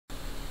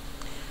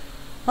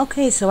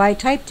Okay, so I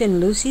typed in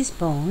Lucy's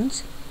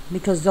bones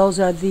because those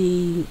are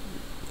the,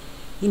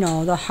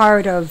 the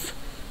heart of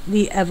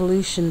the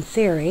evolution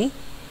theory.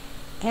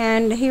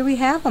 And here we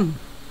have them.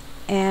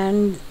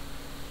 And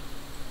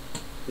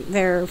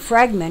they're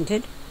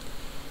fragmented.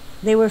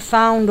 They were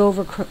found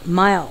over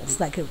miles,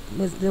 like it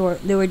was. They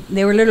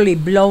were literally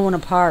blown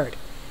apart,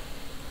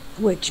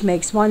 which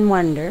makes one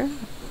wonder: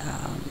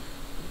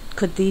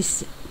 could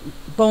these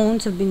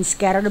bones have been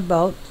scattered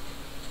about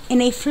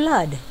in a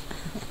flood,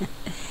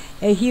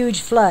 a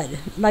huge flood,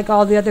 like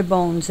all the other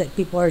bones that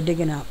people are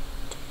digging up?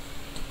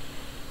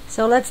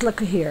 So let's look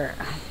here.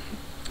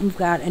 We've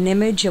got an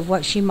image of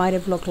what she might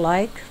have looked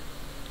like,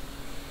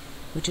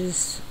 which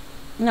is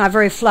not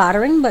very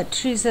flattering, but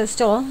she's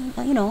still,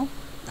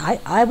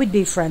 I would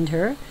befriend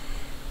her.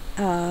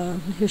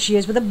 Here she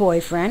is with a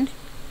boyfriend.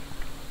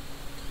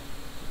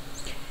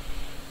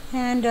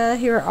 And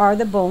here are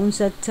the bones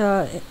that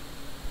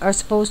are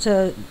supposed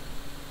to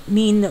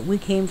mean that we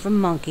came from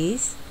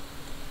monkeys.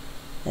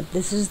 That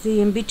this is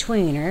the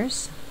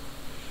in-betweeners.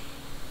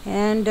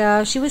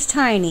 And she was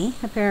tiny,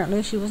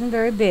 apparently. She wasn't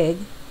very big.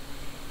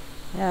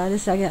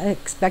 This I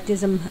expect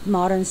is a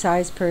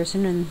modern-sized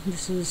person, and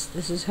this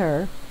is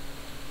her.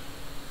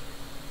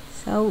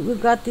 So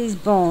we've got these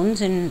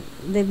bones, and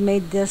they've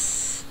made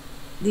these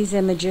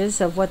images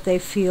of what they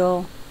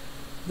feel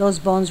those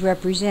bones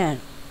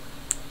represent.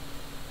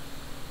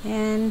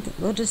 And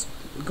we'll just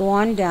go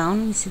on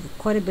down. You see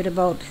quite a bit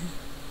about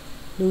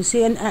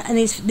Lucy, and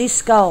these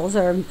skulls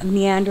are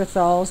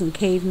Neanderthals and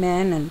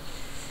cavemen and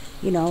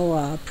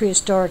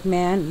prehistoric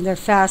man. They're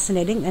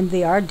fascinating, and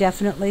they are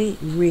definitely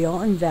real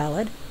and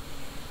valid.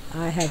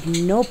 I have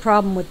no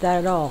problem with that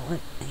at all.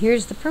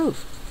 Here's the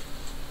proof.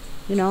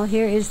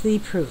 Here is the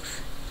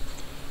proof.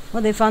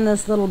 Well, they found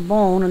this little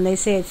bone, and they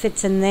say it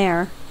fits in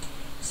there,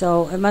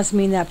 so it must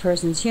mean that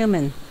person's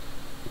human.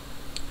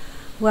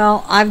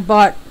 Well, I've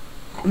bought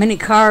many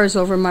cars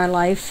over my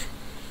life,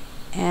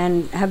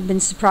 and have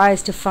been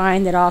surprised to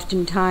find that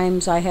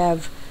oftentimes I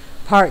have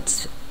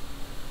parts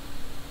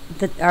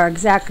that are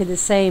exactly the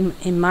same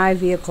in my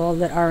vehicle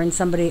that are in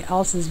somebody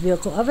else's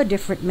vehicle of a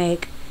different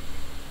make,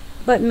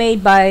 but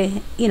made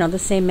by the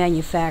same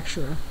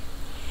manufacturer.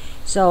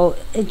 So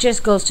it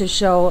just goes to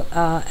show,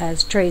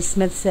 as Trey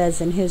Smith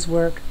says in his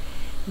work,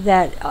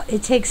 that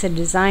it takes a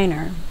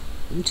designer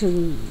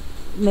to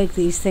make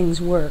these things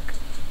work.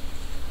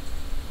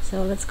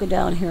 So let's go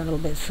down here a little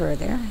bit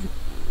further.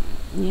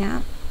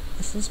 Yeah,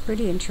 this is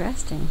pretty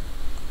interesting.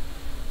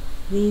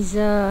 These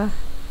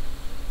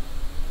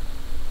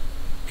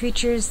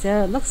creatures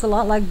looks a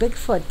lot like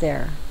Bigfoot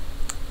there.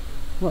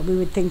 What we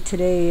would think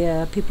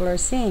today people are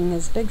seeing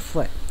is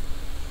Bigfoot.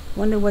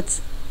 Wonder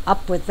what's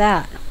up with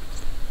that.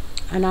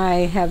 And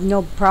I have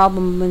no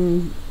problem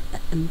in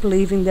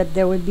believing that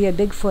there would be a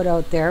Bigfoot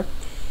out there.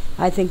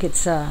 I think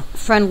it's a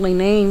friendly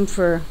name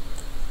for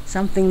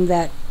something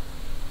that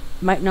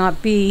might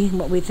not be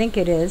what we think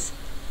it is,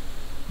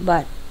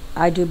 but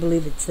I do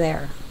believe it's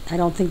there. I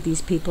don't think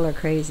these people are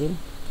crazy.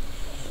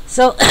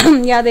 So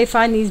yeah, they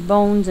find these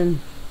bones and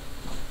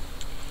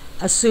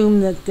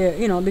assume that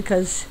they're,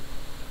 because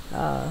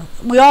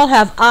we all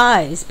have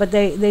eyes, but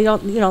they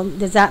don't,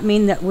 does that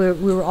mean that we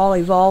were all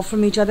evolved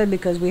from each other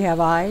because we have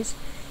eyes?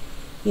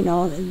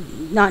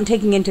 Not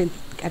taking into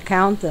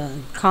account the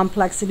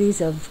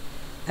complexities of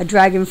a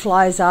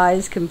dragonfly's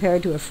eyes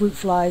compared to a fruit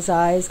fly's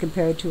eyes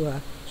compared to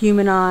a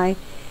human eye.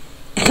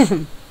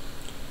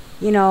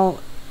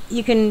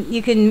 You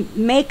can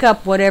make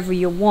up whatever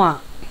you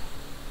want.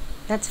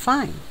 That's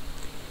fine.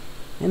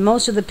 And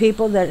most of the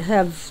people that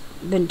have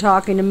been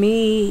talking to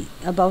me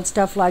about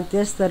stuff like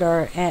this that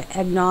are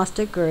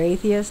agnostic or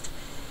atheist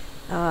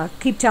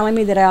keep telling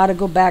me that I ought to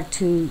go back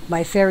to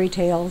my fairy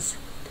tales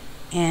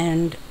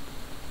and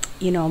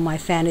my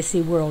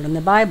fantasy world in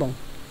the Bible.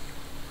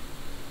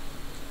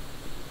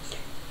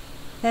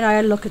 And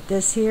I look at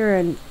this here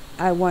and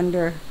I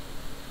wonder,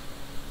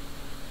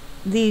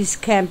 these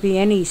can't be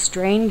any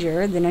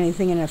stranger than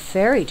anything in a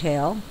fairy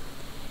tale.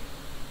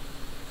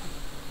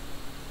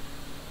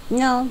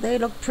 No, they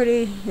look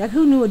pretty, like,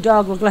 who knew a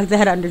dog looked like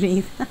that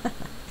underneath?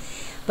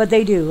 But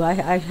they do. I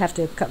have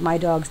to cut my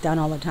dogs down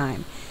all the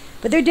time.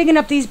 But they're digging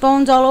up these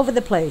bones all over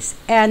the place.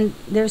 And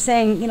they're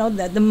saying,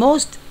 the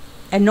most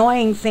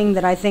annoying thing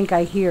that I think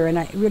I hear, and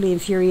it really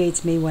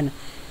infuriates me when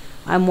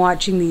I'm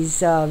watching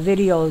these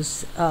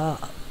videos,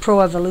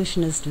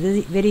 pro-evolutionist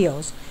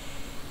videos,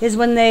 is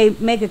when they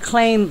make a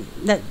claim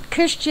that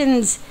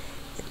Christians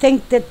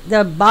think that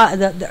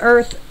the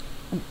earth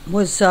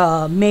was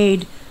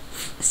made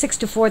 6,000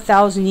 to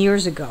 4,000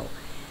 years ago,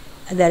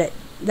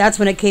 that's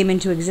when it came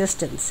into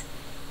existence,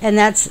 and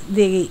that's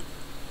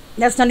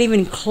not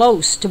even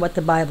close to what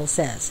the Bible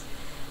says.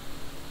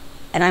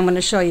 And I'm going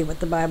to show you what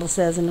the Bible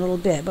says in a little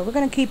bit, but we're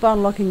going to keep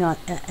on looking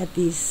at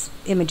these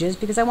images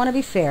because I want to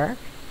be fair.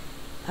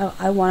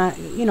 I want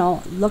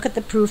to look at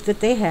the proof that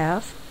they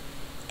have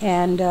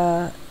and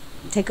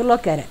take a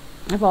look at it.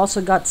 I've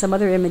also got some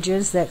other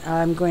images that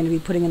I'm going to be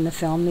putting in the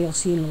film that you'll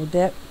see in a little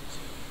bit,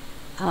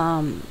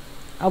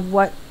 of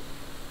what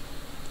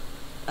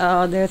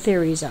their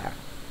theories are.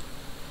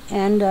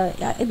 And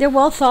they're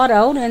well thought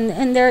out,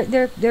 and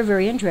they're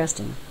very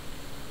interesting.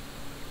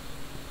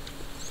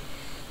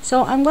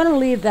 So I'm going to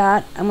leave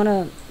that. I'm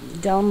going to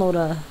download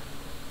a...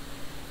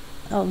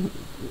 Oh,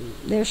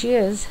 there she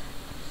is.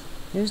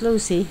 There's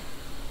Lucy.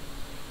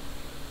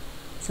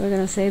 So we're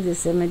going to save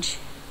this image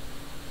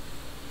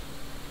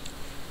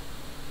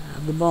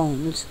of the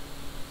bones.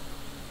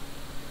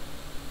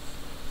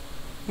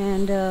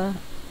 And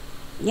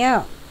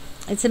yeah,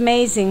 it's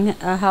amazing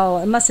how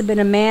it must have been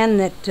a man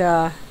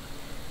that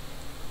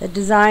that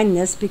designed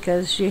this,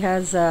 because she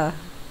has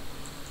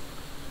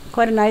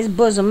quite a nice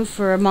bosom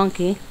for a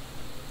monkey.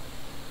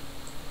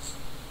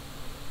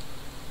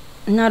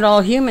 Not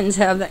all humans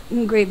have that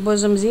great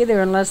bosoms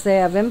either, unless they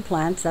have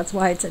implants. That's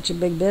why it's such a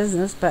big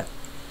business. But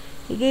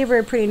he gave her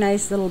a pretty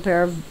nice little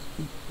pair of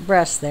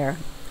breasts there.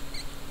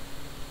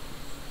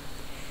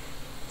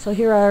 So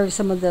here are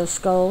some of the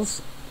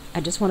skulls.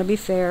 I just want to be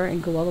fair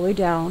and go all the way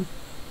down.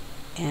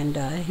 And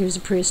here's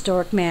a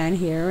prehistoric man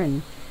here,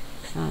 and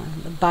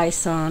the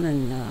bison,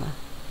 and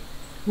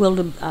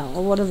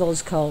what are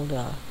those called?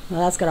 Well,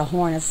 that's got a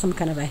horn. It's some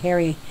kind of a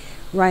hairy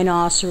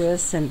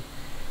rhinoceros, and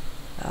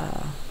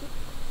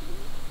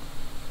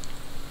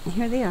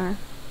here they are.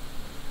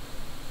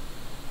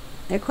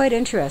 They're quite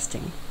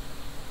interesting.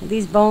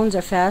 These bones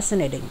are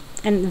fascinating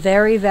and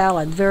very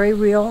valid, very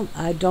real.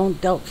 I don't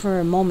doubt for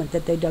a moment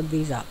that they dug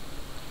these up.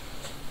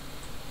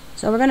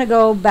 So we're going to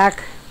go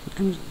back.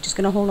 I'm just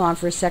going to hold on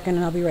for a second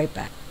and I'll be right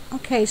back.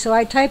 Okay, so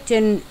I typed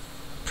in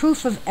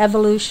proof of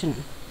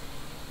evolution,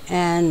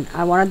 and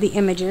I wanted the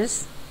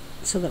images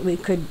so that we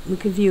could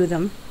view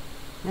them.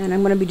 And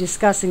I'm going to be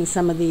discussing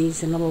some of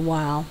these in a little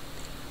while.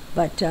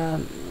 But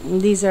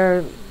these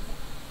are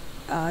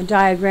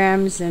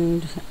diagrams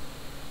and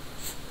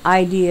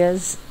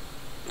ideas.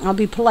 I'll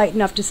be polite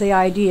enough to say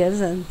ideas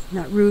and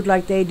not rude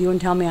like they do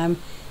and tell me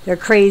they're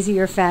crazy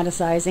or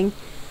fantasizing.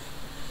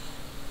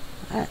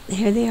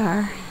 Here they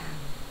are.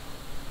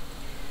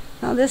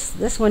 Now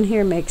this one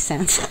here makes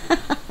sense.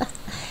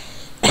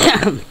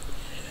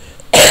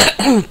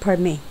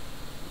 Pardon me.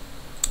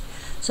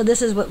 So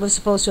this is what was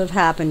supposed to have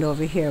happened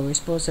over here. We're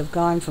supposed to have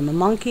gone from a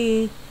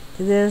monkey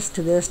to this,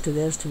 to this, to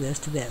this, to this,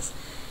 to this.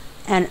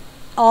 And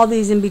all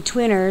these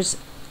in-betweeners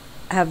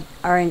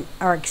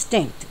are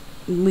extinct.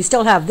 We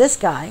still have this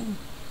guy,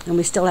 and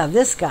we still have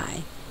this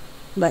guy,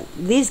 but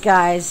these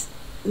guys,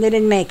 they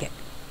didn't make it.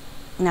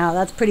 Now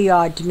that's pretty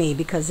odd to me,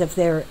 because if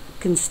they're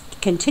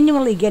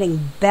continually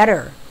getting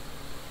better,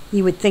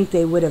 you would think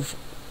they would have,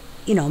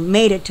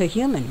 made it to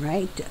human,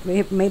 right?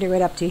 Made it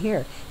right up to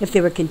here, if they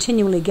were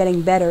continually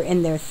getting better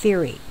in their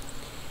theory.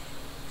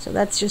 So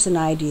that's just an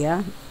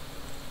idea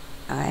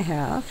I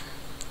have.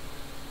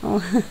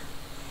 Oh.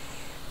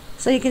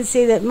 So you can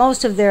see that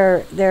most of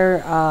the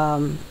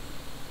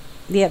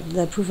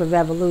proof of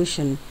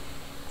evolution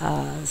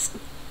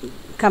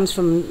comes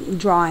from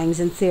drawings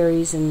and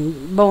theories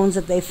and bones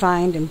that they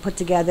find and put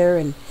together,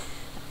 and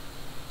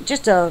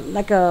just a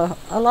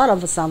lot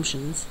of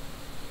assumptions.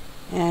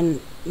 And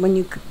when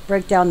you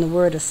break down the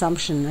word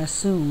assumption,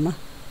 assume,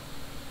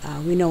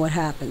 we know what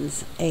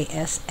happens.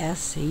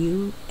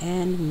 ASSUN.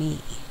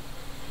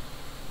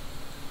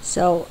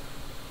 So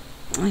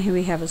here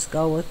we have a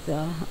skull with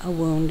a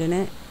wound in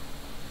it.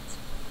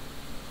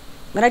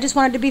 But I just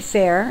wanted to be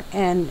fair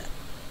and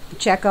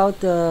check out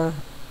the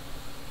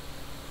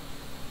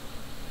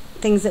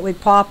things that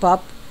would pop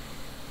up.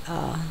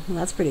 Well,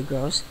 that's pretty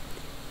gross.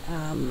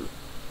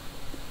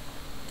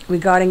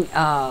 Regarding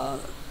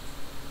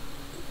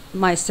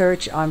my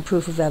search on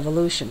proof of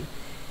evolution.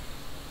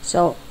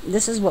 So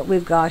this is what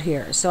we've got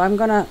here. So I'm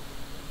going to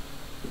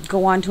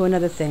go on to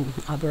another thing.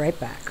 I'll be right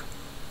back.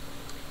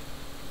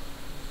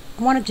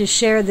 I wanted to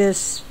share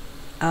this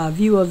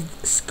view of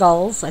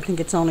skulls. I think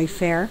it's only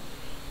fair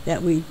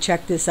that we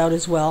check this out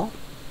as well.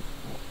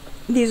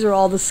 These are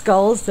all the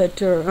skulls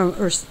that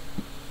are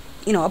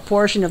a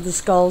portion of the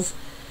skulls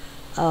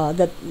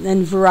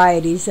and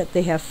varieties that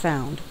they have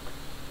found,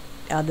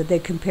 that they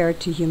compare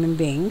to human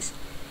beings,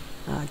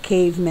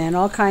 cavemen,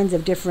 all kinds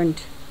of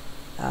different,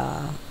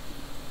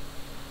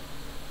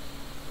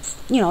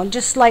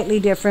 just slightly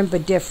different,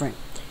 but different.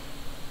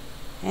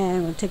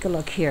 And we'll take a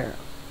look here.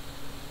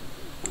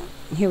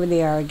 Here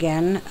they are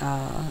again.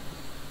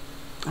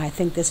 I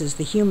think this is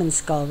the human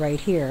skull right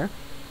here,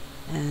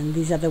 and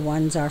these other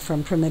ones are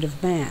from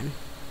primitive man.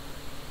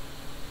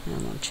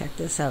 And we'll check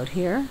this out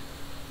here.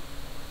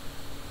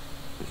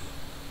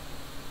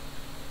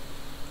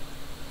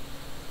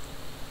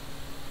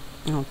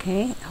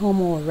 Okay,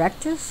 Homo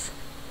erectus,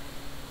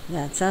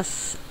 that's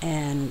us,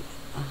 and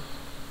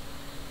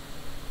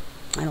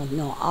I don't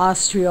know,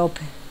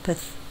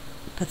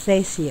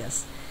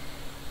 Australopithecus,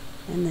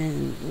 and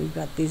then we've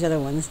got these other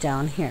ones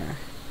down here.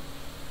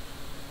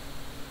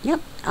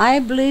 Yep, I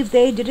believe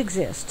they did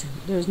exist.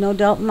 There's no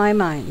doubt in my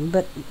mind,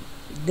 but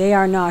they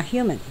are not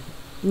human,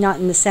 not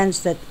in the sense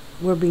that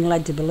we're being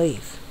led to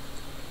believe.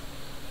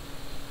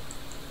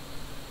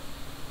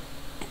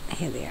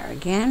 Here they are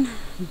again,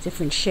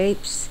 different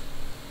shapes.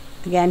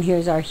 Again,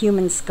 here's our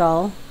human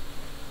skull,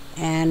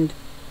 and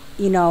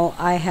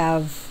I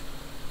have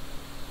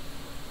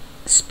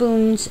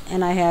spoons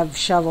and I have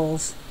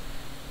shovels.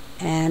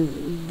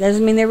 And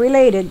doesn't mean they're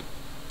related.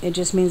 It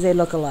just means they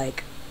look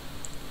alike.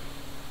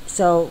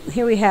 So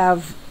here we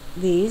have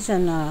these,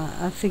 and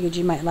I figured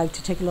you might like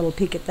to take a little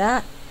peek at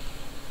that.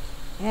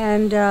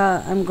 And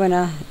I'm going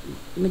to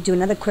do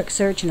another quick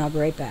search, and I'll be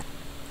right back.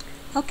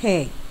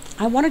 Okay,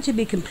 I want it to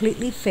be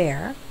completely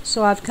fair,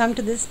 so I've come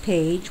to this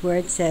page where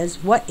it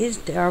says, what is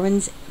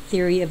Darwin's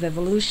theory of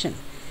evolution?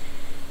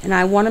 And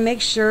I want to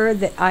make sure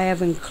that I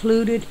have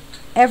included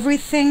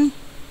everything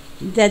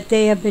that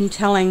they have been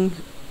telling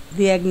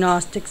the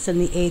agnostics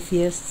and the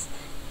atheists,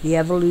 the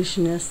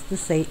evolutionists, the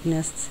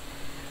Satanists.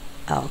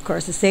 Of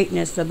course, the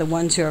Satanists are the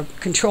ones who are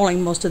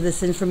controlling most of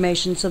this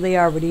information, so they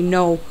already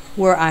know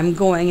where I'm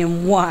going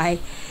and why.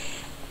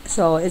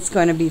 So it's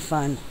going to be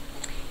fun.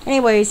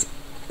 Anyways,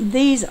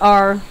 this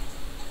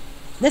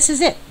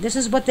is it. This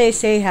is what they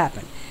say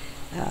happened.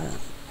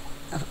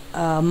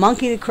 A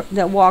monkey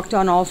that walked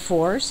on all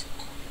fours,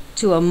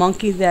 to a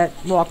monkey that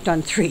walked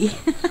on three,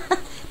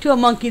 to a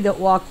monkey that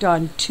walked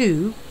on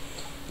two.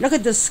 Look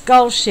at the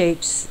skull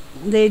shapes.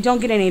 They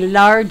don't get any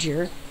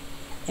larger.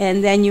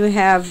 And then you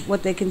have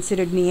what they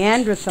considered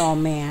Neanderthal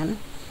man.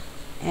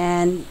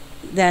 And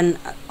then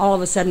all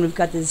of a sudden we've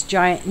got this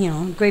giant,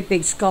 great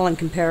big skull in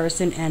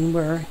comparison, and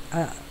we're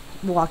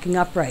walking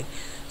upright.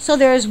 So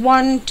there's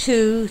 1,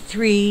 2,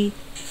 3,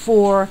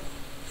 4,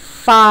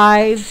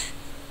 5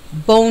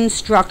 bone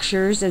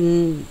structures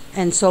and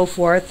so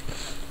forth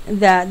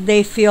that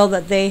they feel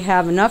that they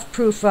have enough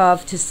proof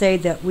of to say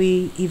that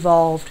we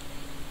evolved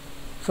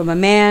from a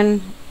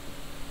man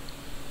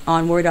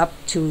onward up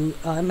to,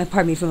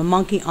 from a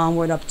monkey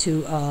onward up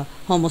to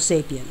Homo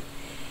sapien.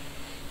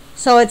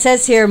 So it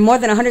says here, more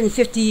than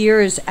 150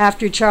 years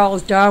after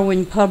Charles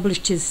Darwin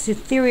published his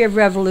theory of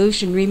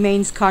evolution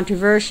remains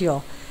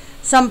controversial.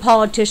 Some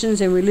politicians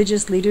and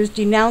religious leaders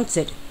denounce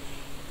it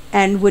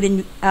and would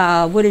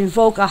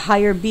invoke a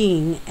higher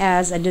being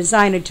as a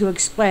designer to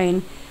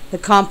explain the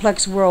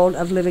complex world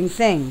of living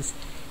things,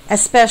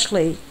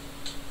 especially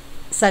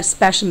such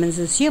specimens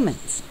as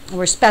humans,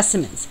 or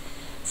specimens.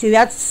 See,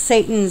 that's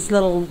Satan's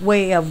little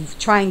way of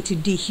trying to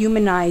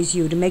dehumanize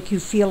you, to make you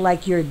feel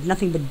like you're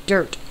nothing but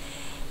dirt.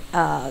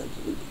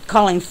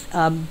 Calling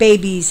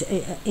babies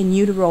in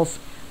utero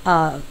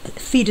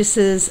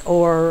fetuses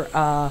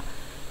or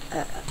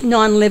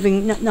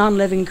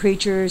non-living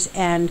creatures,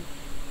 and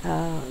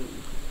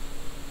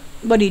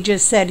what he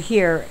just said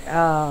here,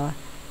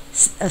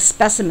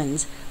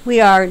 specimens. We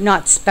are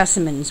not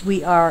specimens.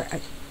 We are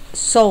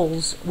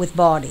souls with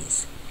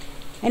bodies.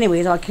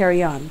 Anyways, I'll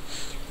carry on.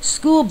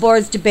 School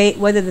boards debate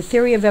whether the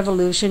theory of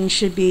evolution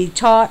should be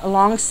taught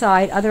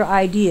alongside other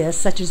ideas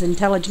such as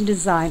intelligent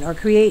design or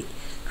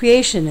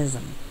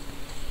creationism.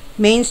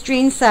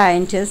 Mainstream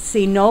scientists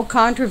see no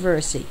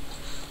controversy.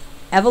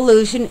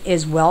 Evolution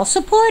is well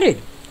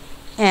supported,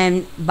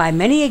 and by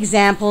many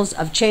examples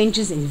of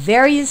changes in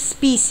various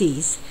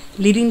species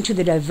leading to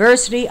the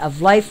diversity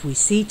of life we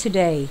see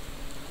today.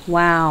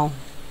 Wow.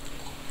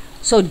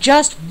 So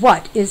just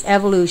what is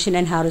evolution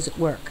and how does it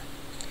work?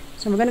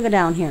 So we're going to go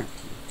down here.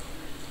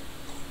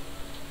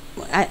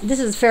 This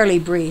is fairly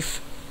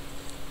brief.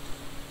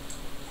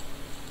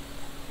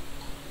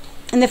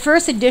 In the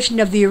first edition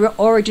of the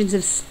Origins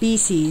of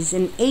Species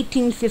in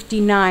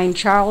 1859,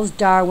 Charles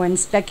Darwin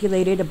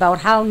speculated about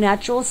how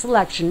natural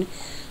selection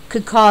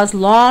could cause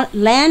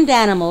land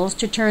animals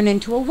to turn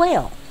into a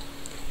whale.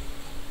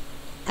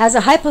 As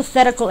a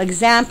hypothetical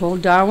example,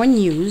 Darwin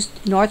used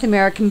North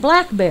American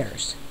black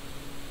bears.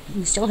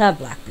 We still have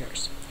black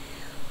bears,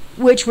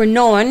 which were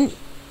known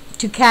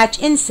to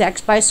catch insects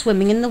by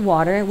swimming in the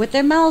water with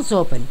their mouths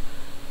open.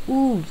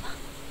 Ooh.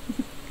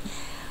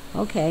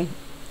 Okay.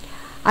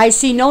 I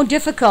see no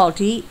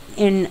difficulty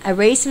in a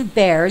race of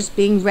bears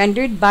being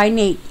rendered by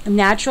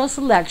natural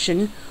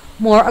selection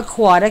more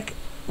aquatic.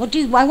 Well,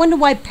 geez, I wonder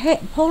why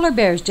polar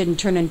bears didn't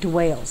turn into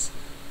whales.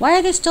 Why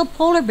are there still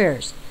polar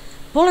bears?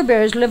 Polar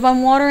bears live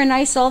on water and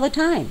ice all the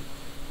time.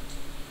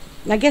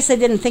 I guess they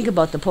didn't think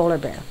about the polar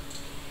bear.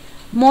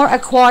 More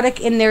aquatic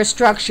in their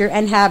structure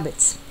and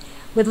habits,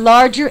 with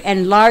larger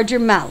and larger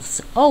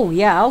mouths. Oh,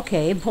 yeah,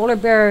 okay. Polar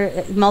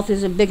bear mouth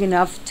isn't big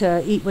enough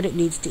to eat what it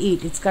needs to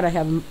eat. It's got to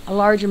have a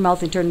larger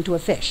mouth and turn into a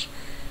fish.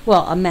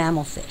 Well, a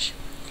mammal fish.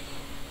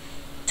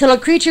 Till a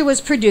creature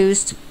was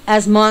produced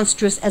as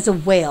monstrous as a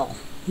whale,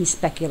 he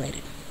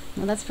speculated.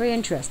 Well, that's very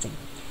interesting.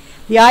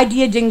 The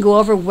idea didn't go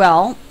over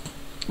well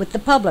with the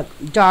public.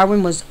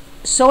 Darwin was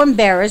so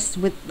embarrassed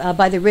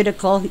by the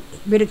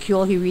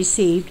ridicule he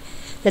received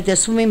that the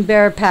swimming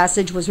bear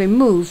passage was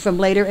removed from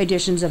later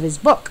editions of his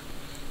book.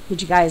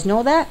 Did you guys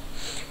know that?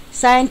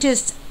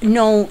 Scientists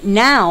know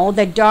now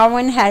that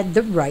Darwin had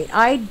the right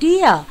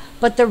idea,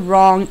 but the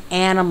wrong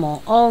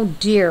animal. Oh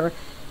dear.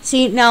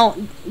 See, now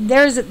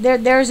there's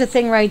a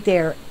thing right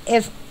there.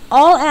 If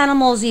all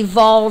animals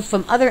evolved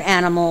from other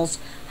animals,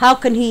 how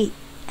can he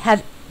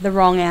have the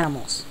wrong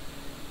animals?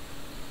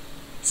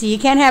 See, you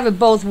can't have it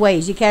both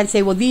ways. You can't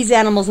say, well, these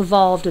animals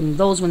evolved and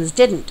those ones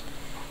didn't.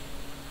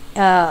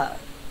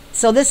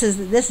 So this is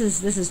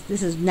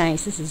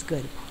nice. This is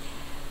good.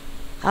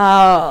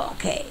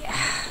 Okay.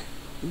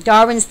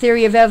 Darwin's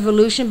theory of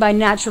evolution by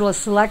natural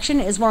selection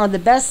is one of the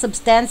best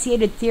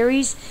substantiated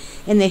theories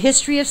in the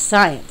history of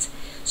science,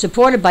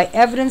 supported by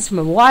evidence from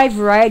a wide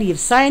variety of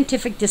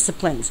scientific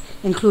disciplines,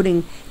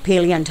 including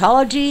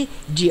paleontology,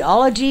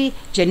 geology,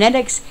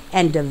 genetics,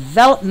 and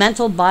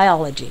developmental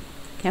biology.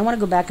 Okay, I want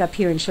to go back up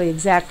here and show you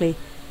exactly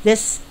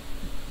this.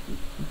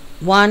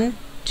 1,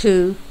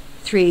 2,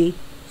 3,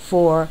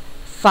 4,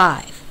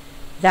 5.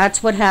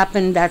 That's what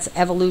happened. That's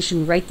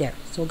evolution right there.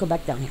 So we'll go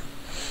back down here.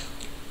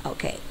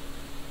 Okay.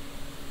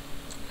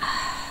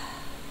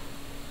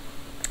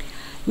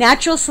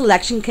 Natural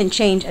selection can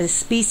change a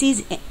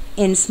species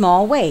in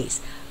small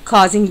ways,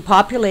 causing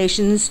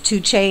populations to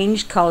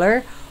change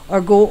color or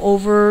go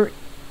over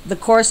the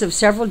course of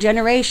several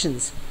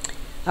generations,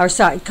 or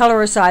color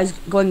or size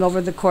going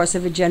over the course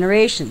of a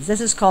generations.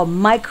 This is called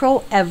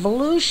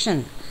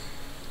microevolution.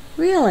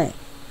 Really,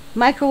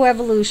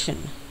 microevolution.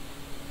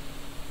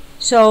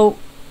 So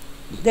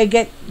they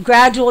get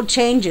gradual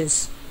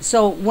changes.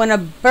 So when a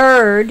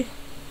bird,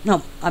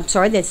 no, I'm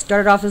sorry, they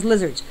started off as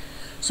lizards.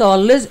 So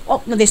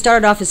they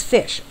started off as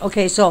fish.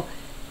 Okay, so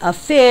a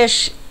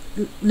fish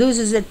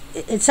loses it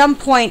at some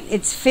point.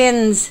 Its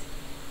fins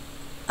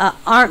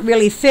aren't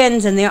really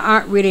fins, and there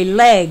aren't really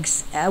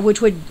legs,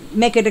 which would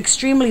make it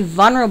extremely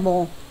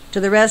vulnerable to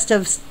the rest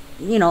of,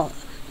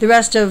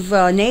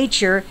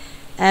 nature,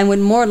 and would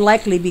more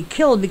likely be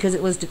killed because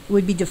it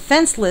would be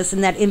defenseless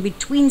in that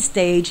in-between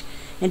stage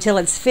until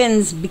its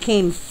fins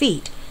became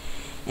feet.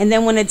 And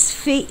then when its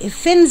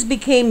fins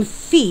became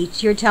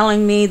feet, you're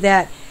telling me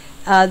that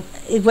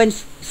it went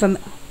from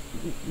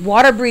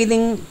water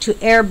breathing to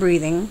air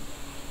breathing,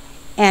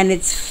 and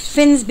its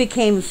fins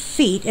became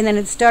feet, and then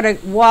it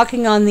started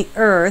walking on the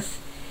earth,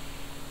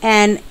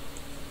 and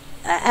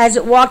as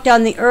it walked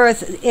on the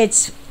earth,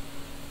 its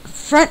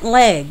front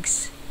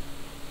legs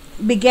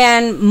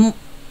began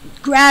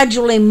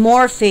gradually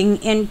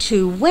morphing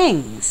into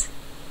wings.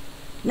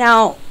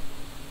 Now,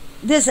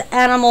 this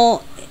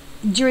animal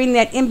during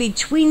that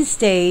in-between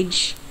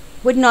stage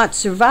would not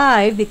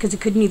survive because it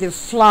could neither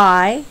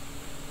fly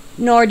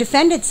nor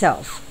defend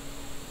itself,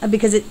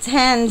 because its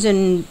hands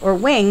or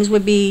wings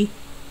would be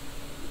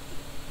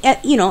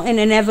in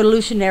an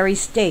evolutionary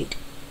state.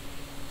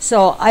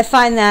 So I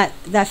find that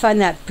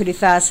pretty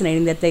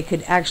fascinating that they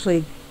could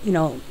actually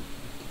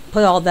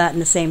put all that in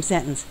the same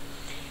sentence.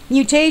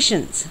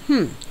 Mutations.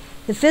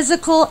 The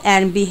physical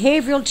and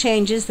behavioral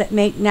changes that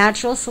make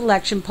natural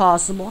selection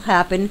possible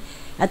happen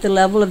at the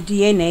level of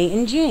DNA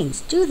and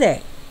genes. Do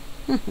they?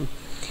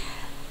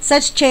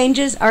 Such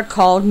changes are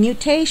called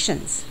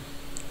mutations.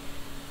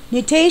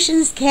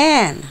 Mutations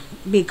can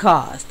be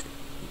caused.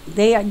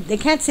 They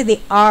can't say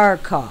they are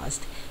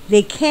caused.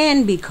 They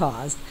can be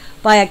caused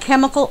by a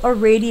chemical or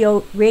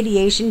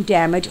radiation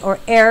damage or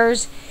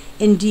errors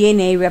in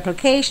DNA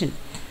replication.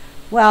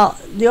 Well,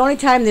 the only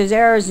time there's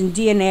errors in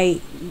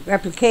DNA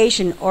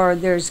replication or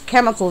there's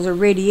chemicals or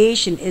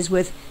radiation is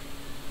with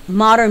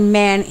modern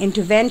man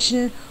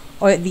intervention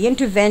or the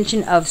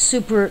intervention of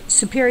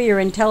superior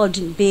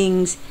intelligent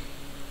beings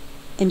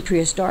in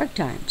prehistoric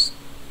times.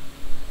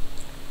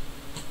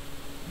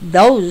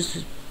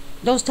 Those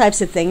types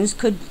of things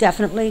could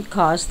definitely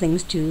cause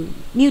things to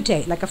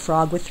mutate, like a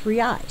frog with 3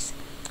 eyes.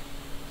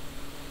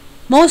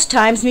 Most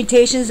times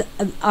mutations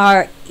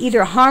are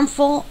either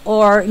harmful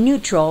or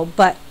neutral,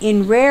 but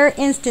in rare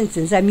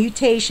instances a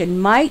mutation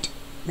might,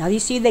 now you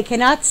see they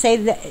cannot say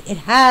that it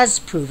has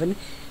proven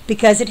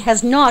because it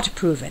has not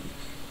proven.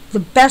 The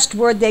best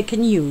word they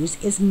can use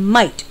is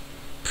might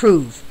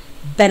prove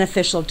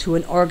beneficial to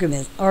an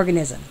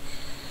organism.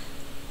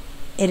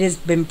 It has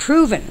been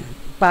proven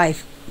by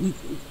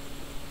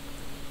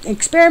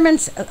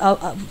experiments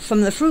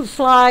from the fruit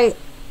fly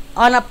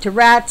on up to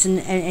rats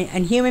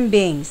and human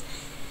beings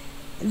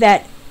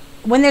that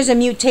when there's a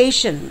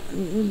mutation,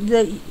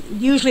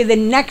 usually the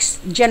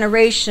next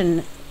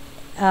generation,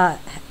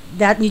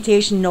 that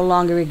mutation no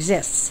longer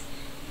exists.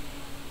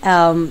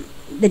 The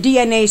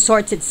DNA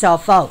sorts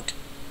itself out,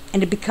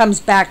 and it goes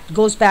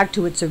back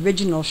to its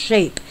original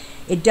shape.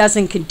 It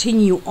doesn't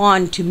continue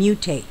on to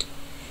mutate.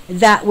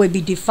 That would be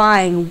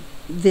defying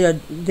the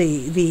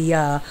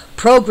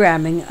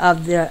programming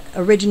of the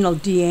original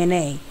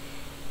DNA,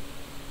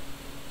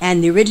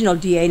 and the original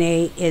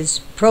DNA is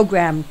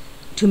programmed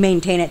to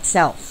maintain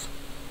itself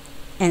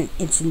and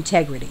its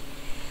integrity.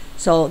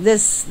 So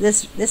this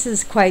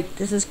is quite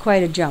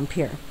a jump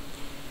here.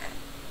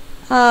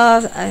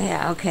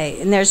 Okay,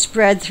 and they're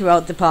spread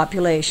throughout the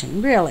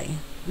population. Really,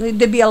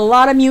 there'd be a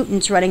lot of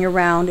mutants running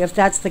around if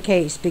that's the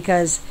case,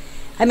 because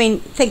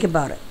think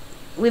about it.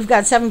 We've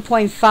got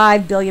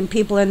 7.5 billion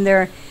people in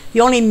there. The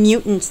only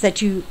mutations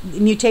that you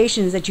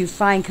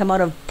find come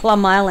out of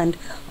Plum Island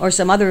or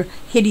some other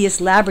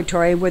hideous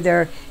laboratory where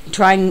they're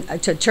trying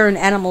to turn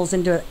animals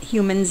into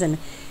humans and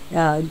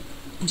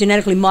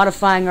genetically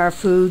modifying our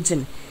foods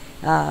and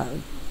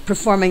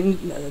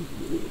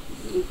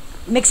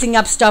mixing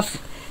up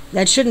stuff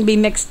that shouldn't be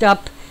mixed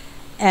up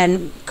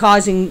and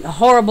causing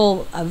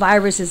horrible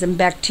viruses and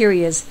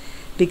bacterias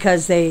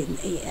because this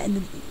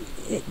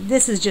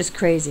is just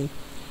crazy.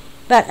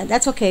 But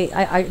that's okay.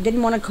 I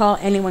didn't want to call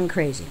anyone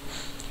crazy.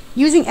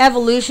 Using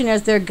evolution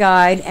as their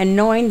guide and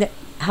knowing that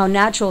how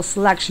natural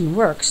selection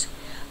works,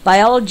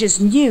 biologists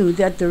knew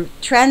that the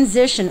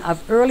transition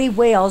of early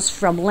whales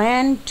from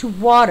land to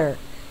water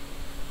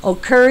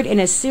occurred in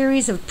a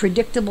series of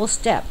predictable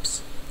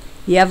steps.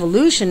 The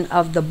evolution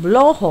of the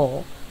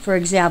blowhole, for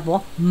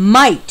example,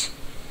 might.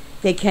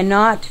 They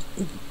cannot.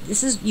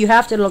 You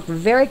have to look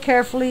very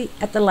carefully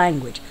at the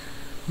language.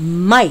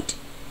 Might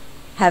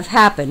have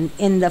happened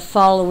in the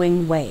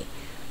following way.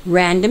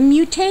 Random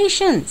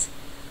mutations.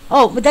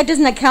 Oh, but that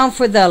doesn't account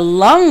for the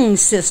lung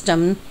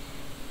system.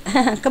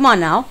 Come on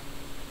now.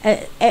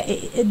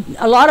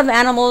 A lot of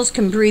animals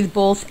can breathe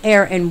both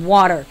air and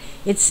water.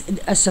 It's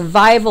a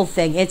survival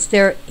thing. It's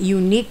their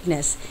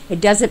uniqueness. It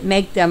doesn't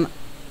make them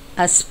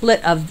a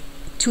split of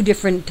two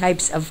different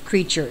types of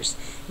creatures.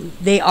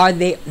 They are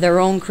their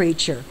own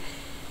creature.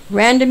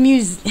 Random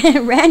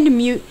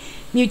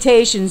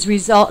mutations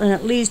result in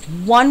at least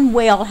one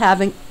whale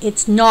having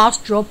its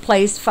nostril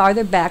placed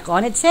farther back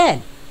on its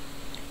head.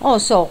 Oh,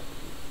 so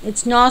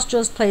its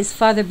nostrils placed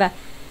farther back.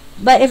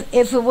 But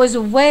if it was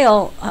a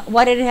whale,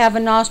 why did it have a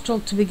nostril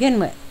to begin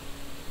with?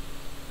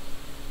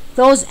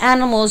 Those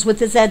animals with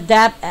this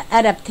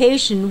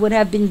adaptation would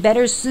have been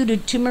better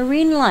suited to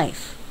marine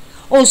life.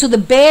 Oh, so the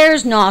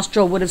bear's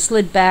nostril would have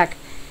slid back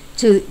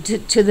to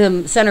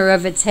the center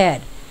of its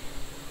head.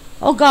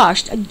 Oh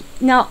gosh.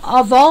 Now,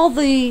 of all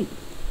the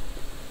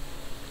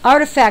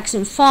artifacts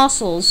and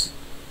fossils,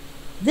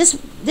 this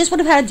would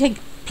have had to take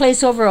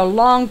place over a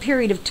long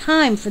period of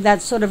time for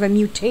that sort of a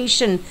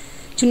mutation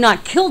to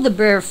not kill the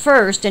bear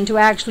first and to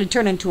actually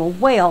turn into a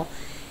whale.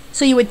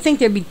 So you would think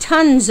there'd be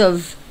tons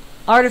of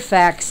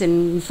artifacts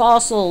and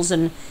fossils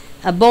and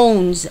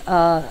bones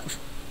of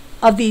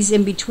these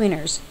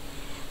in-betweeners.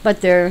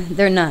 But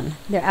they're none.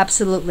 They're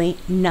absolutely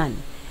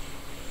none.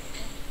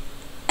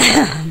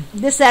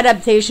 This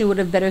adaptation would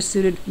have better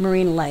suited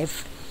marine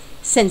life,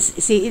 since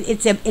see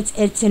it's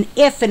an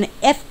if and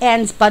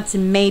ands, buts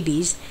and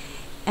maybes,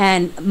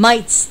 and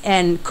mights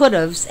and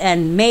could'ves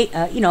and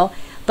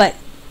but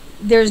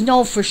there's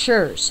no for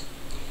sure's.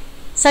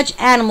 Such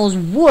animals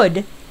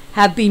would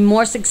have been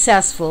more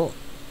successful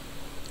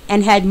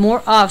and had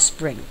more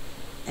offspring,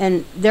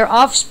 and their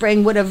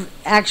offspring would have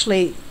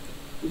actually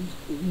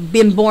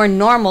been born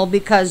normal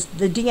because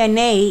the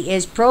DNA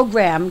is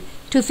programmed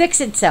to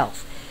fix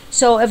itself.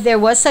 So if there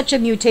was such a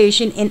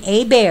mutation in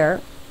a bear,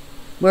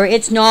 where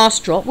its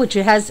nostril, which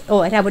it has, it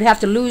would have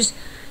to lose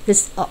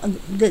this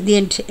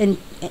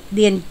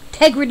the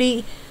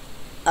integrity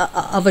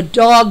of a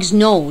dog's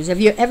nose.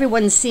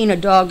 Everyone's seen a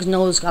dog's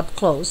nose up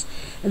close,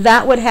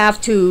 that would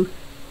have to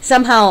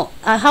somehow.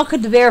 How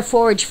could the bear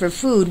forage for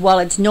food while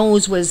its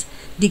nose was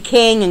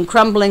decaying and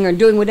crumbling or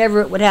doing whatever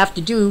it would have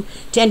to do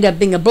to end up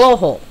being a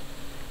blowhole?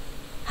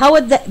 How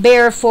would the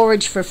bear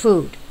forage for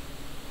food?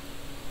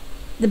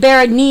 The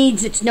bear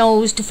needs its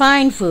nose to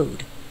find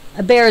food.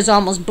 A bear is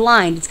almost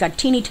blind. It's got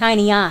teeny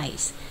tiny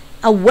eyes.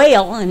 A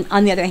whale,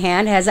 on the other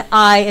hand, has an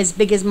eye as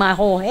big as my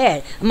whole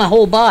head, my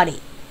whole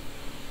body.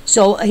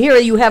 So here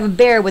you have a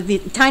bear with the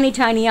tiny,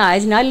 tiny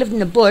eyes, and I lived in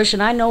the bush,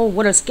 and I know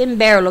what a skin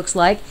bear looks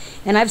like,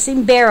 and I've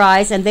seen bear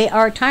eyes, and they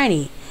are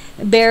tiny.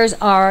 Bears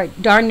are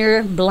darn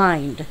near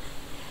blind.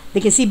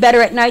 They can see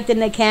better at night than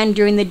they can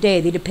during the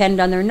day. They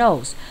depend on their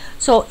nose.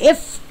 So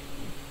if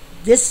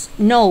this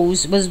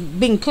nose was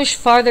being pushed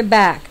farther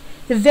back,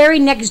 the very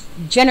next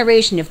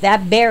generation, if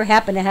that bear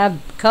happened to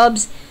have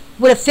cubs,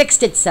 would have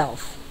fixed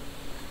itself,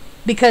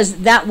 because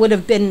that would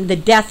have been the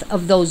death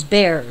of those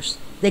bears.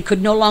 They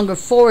could no longer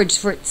forage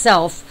for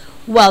itself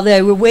while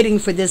they were waiting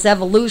for this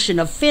evolution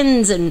of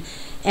fins and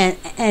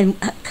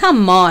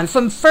come on,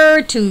 from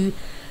fur to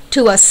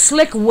a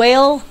slick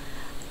whale.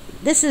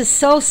 This is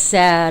so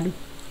sad.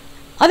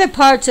 Other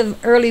parts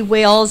of early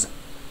whales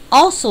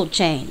also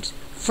changed.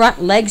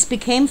 Front legs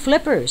became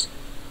flippers.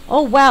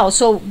 Oh wow,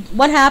 so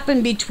what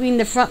happened between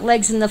the front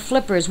legs and the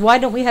flippers? Why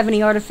don't we have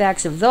any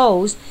artifacts of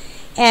those?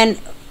 And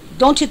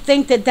don't you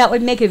think that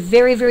would make it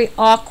very, very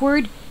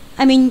awkward?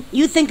 I mean,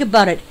 you think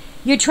about it.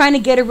 You're trying to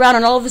get around,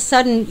 and all of a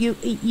sudden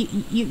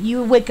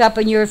you wake up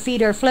and your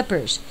feet are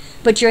flippers,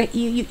 but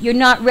you're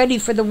not ready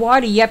for the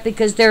water yet,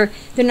 because they're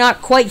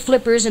not quite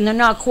flippers and they're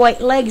not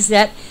quite legs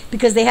yet,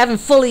 because they haven't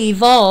fully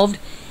evolved,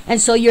 and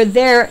so you're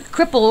there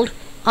crippled,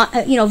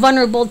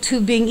 vulnerable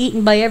to being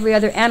eaten by every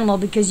other animal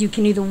because you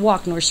can neither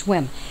walk nor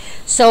swim.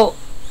 So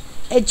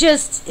it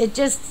just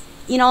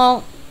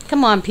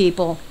come on,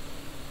 people.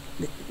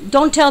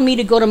 Don't tell me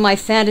to go to my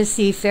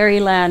fantasy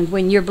fairyland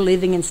when you're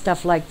believing in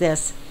stuff like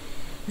this.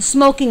 The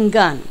smoking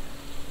gun.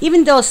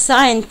 Even though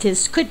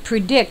scientists could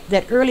predict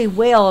that early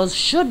whales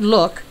should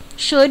look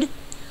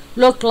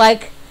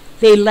like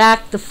they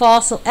lack the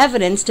fossil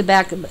evidence to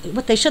back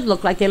what they should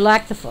look like. They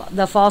lack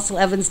the fossil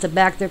evidence to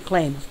back their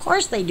claim. Of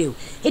course they do.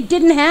 It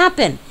didn't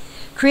happen.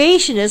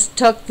 Creationists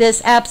took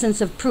this absence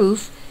of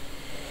proof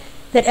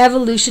that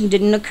evolution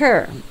didn't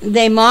occur.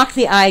 They mocked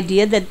the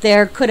idea that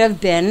there could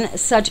have been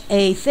such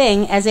a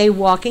thing as a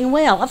walking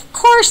whale. Of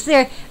course,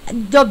 the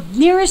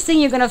nearest thing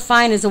you're going to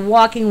find as a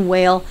walking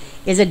whale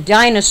is a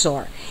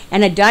dinosaur.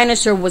 And a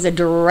dinosaur was a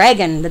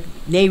dragon that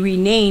they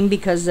renamed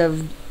because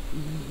of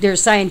their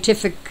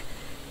scientific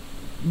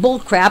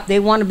bullcrap. They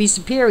want to be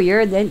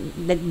superior. They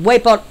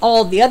wipe out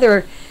all the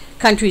other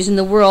countries in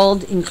the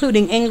world,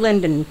 including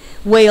England and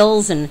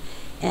Wales and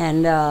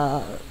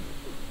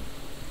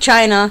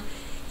China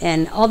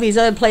and all these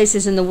other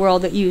places in the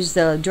world that use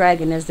the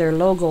dragon as their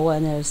logo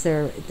and as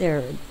their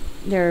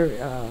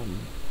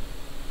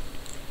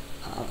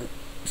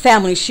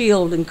family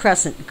shield and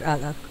crest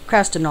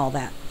and all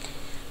that.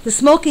 The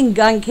smoking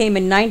gun came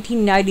in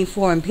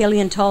 1994, and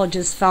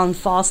paleontologists found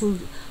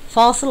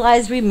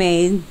fossilized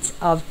remains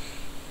of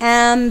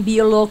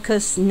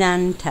Ambulochus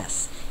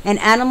nantus, an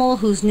animal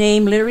whose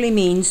name literally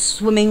means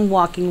swimming,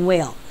 walking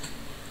whale.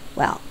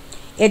 Well,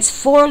 its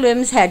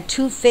forelimbs had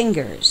 2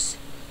 fingers,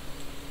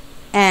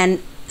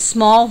 and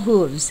small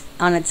hooves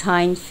on its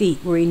hind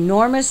feet were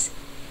enormous,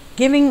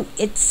 giving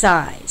its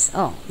size.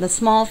 Oh, the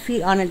small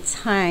feet on its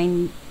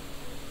hind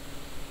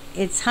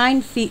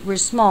feet were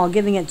small,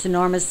 giving its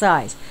enormous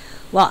size.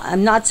 Well,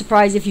 I'm not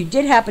surprised if you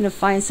did happen to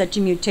find such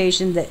a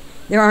mutation that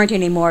there aren't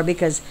any more,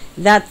 because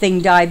that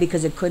thing died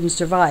because it couldn't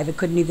survive. It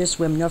couldn't either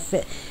swim nor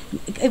fit.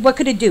 What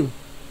could it do?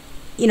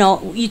 You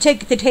know, you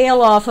take the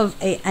tail off of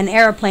an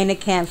airplane, it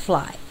can't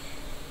fly.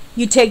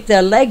 You take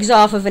the legs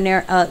off of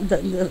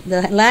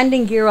the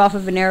landing gear off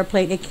of an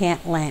airplane, it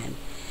can't land.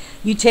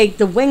 You take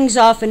the wings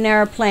off an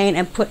airplane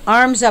and put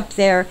arms up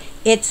there,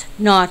 it's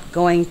not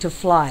going to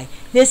fly.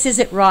 This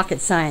isn't rocket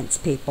science,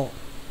 people.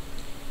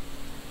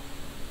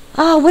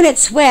 Oh, when it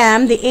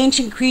swam, the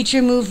ancient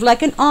creature moved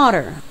like an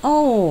otter.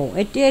 Oh,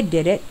 it did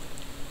it?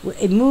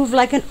 It moved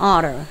like an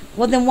otter.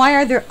 Well, then why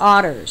are there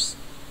otters?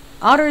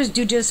 Otters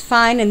do just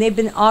fine, and they've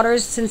been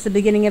otters since the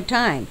beginning of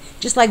time,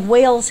 just like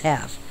whales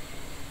have.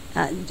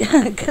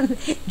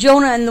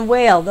 Jonah and the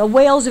whale. The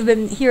whales have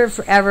been here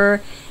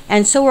forever,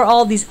 and so are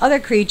all these other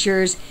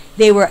creatures.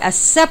 They were a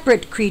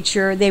separate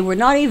creature. They were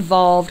not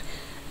evolved,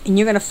 and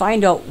you're going to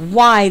find out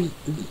why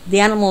the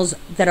animals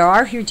that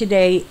are here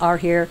today are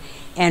here,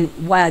 and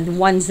why the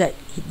ones that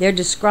they're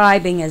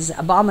describing as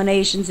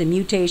abominations and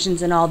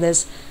mutations and all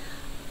this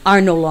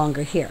are no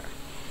longer here.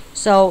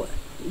 So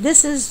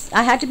this is,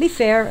 I had to be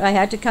fair. I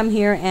had to come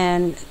here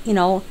and, you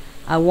know,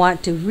 I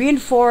want to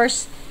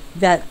reinforce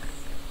that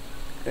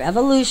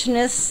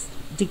evolutionists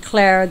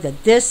declare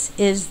that this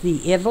is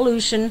the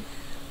evolution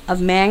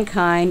of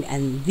mankind,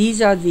 and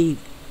these are the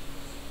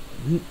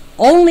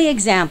only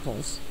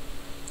examples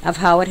of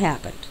how it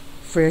happened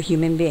for a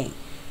human being,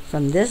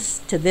 from this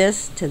to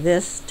this to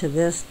this to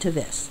this to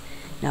this.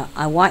 Now,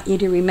 I want you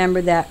to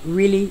remember that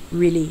really,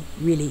 really,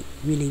 really,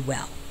 really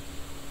well.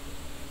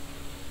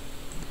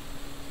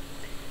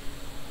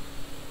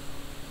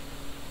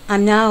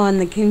 I'm now on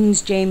the King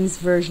James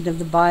Version of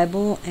the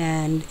Bible,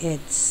 and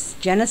it's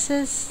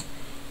Genesis,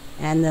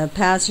 and the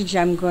passage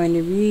I'm going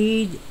to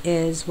read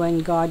is when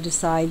God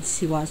decides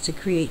he wants to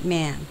create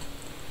man.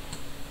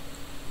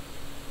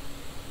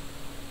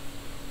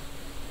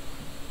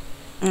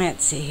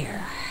 Let's see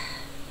here.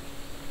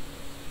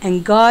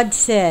 And God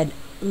said,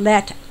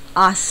 let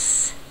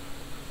us,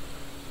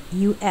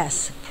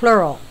 us,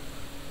 plural.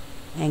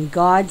 And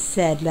God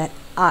said, let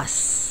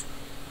us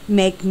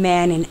make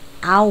man in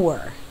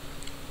our,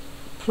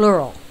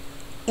 plural,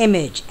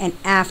 image, and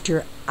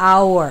after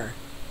our,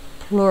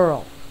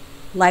 plural,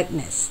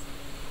 likeness.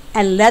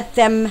 And let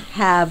them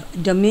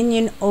have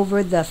dominion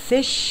over the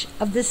fish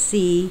of the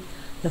sea,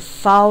 the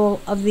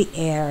fowl of the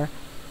air,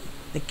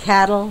 the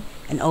cattle,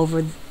 and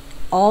over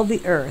all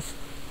the earth,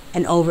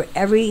 and over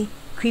every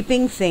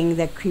creeping thing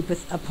that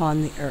creepeth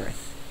upon the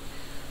earth.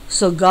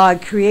 So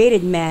God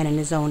created man in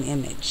his own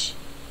image.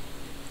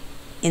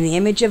 In the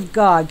image of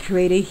God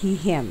created he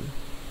him.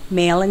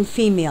 Male and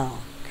female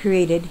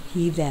created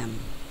he them.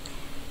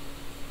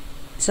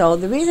 So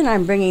the reason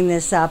I'm bringing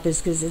this up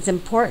is because it's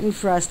important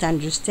for us to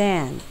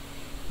understand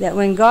that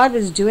when God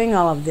was doing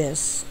all of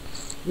this,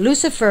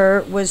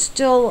 Lucifer was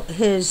still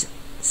his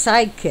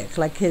sidekick,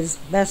 like his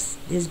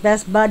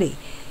best buddy.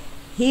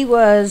 He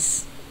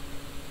was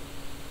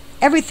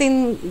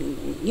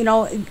everything, you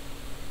know.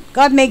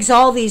 God makes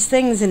all these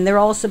things and they're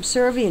all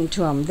subservient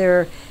to him.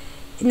 They're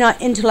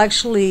not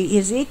intellectually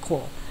his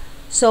equal.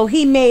 So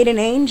he made an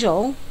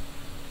angel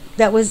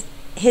that was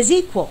his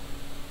equal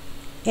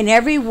in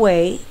every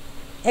way,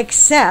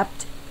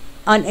 except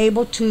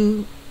unable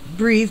to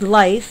breathe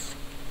life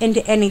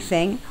into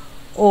anything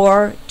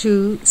or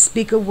to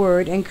speak a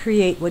word and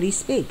create what he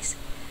speaks.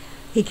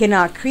 He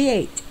cannot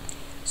create.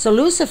 So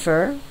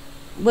Lucifer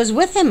was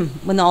with him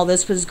when all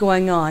this was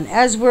going on,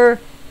 as were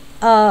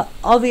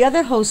all the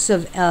other hosts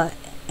of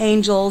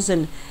angels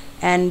and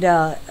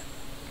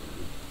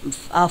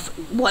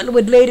what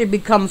would later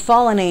become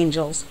fallen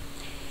angels.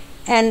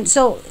 And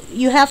so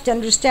you have to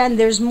understand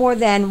there's more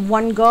than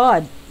one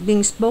God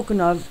being spoken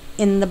of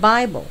in the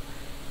Bible.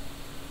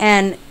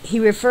 And he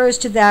refers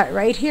to that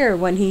right here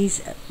when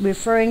he's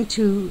referring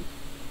to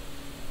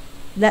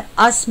let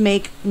us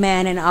make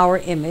man in our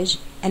image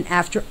and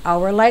after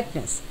our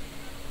likeness.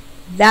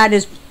 That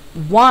is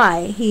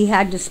why he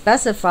had to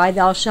specify,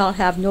 thou shalt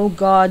have no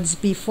gods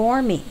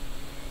before me.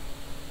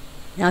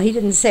 Now, he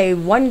didn't say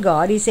one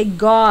God, he said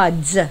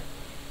gods,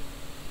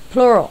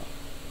 plural.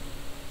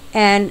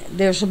 And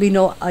there shall be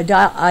no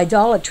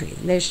idolatry.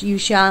 You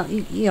shall,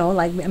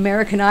 like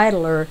American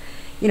Idol, or,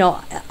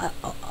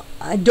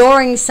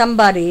 adoring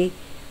somebody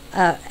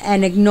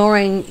and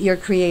ignoring your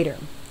creator.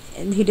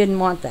 And he didn't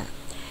want that.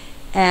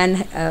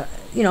 And,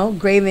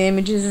 grave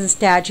images and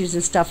statues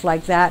and stuff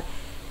like that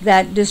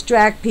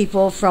distract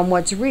people from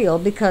what's real,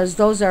 because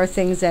those are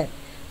things that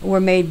were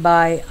made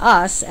by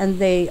us, and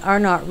they are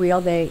not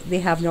real.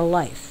 They have no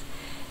life,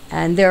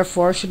 and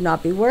therefore should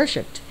not be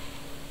worshipped.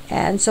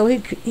 And so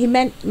he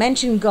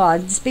mentioned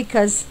gods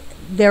because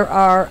there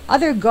are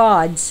other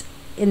gods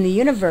in the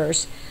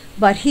universe,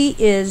 but he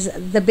is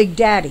the big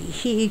daddy.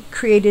 He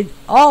created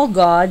all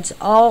gods,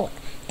 all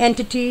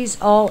entities,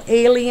 all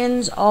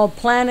aliens, all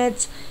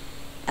planets.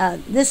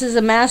 This is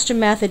a master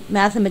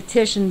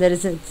mathematician that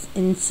is an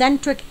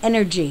eccentric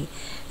energy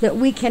that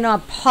we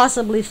cannot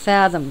possibly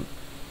fathom.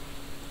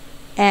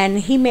 And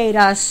he made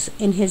us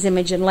in his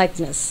image and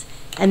likeness,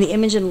 and the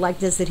image and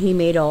likeness that he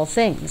made all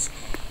things.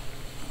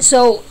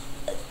 So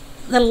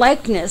the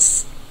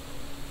likeness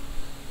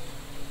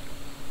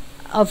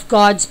of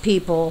God's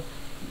people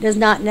does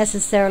not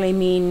necessarily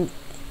mean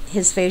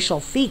his facial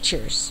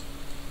features,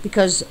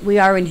 because we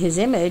are in his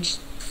image,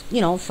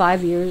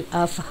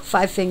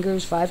 5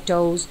 fingers, 5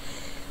 toes.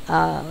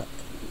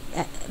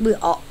 We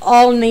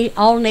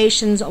all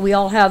nations, we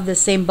all have the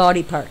same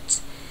body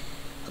parts.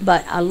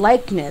 But a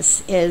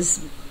likeness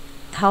is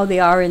how they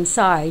are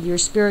inside, your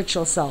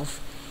spiritual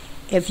self.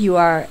 If you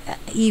are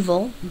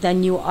evil,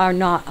 then you are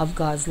not of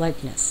God's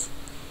likeness.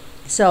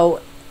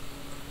 So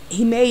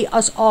he made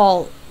us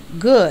all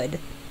good,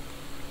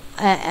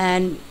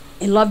 and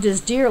he loved us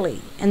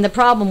dearly. And the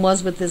problem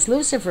was with this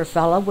Lucifer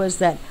fella was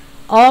that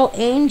all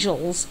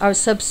angels are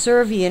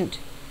subservient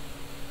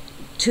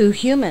to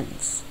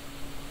humans.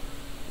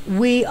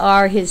 We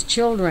are his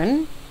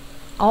children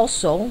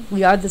also.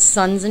 We are the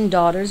sons and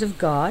daughters of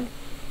God,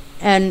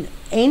 and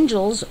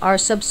angels are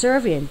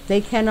subservient.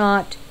 They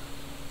cannot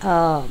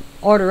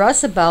order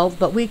us about,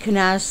 but we can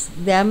ask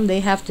them.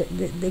 They have to.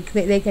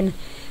 They can.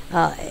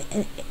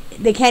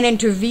 They can't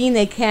intervene.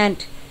 They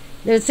can't.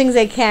 There's things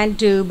they can't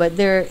do, but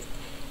they're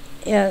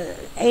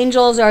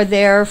angels are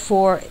there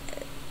for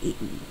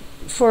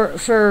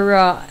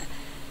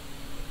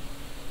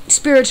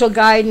spiritual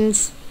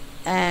guidance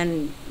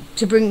and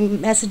to bring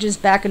messages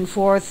back and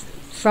forth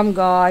from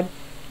God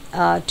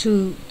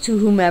to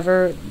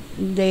whomever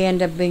they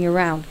end up being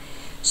around.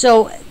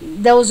 So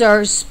those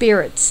are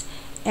spirits,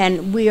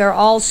 and we are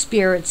all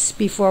spirits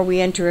before we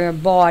enter a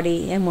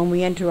body, and when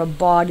we enter a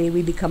body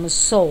we become a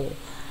soul,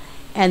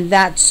 and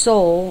that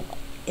soul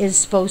is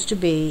supposed to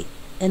be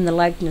in the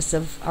likeness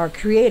of our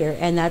Creator,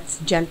 and that's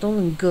gentle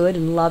and good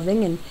and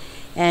loving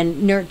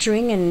and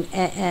nurturing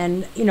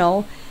and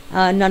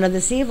none of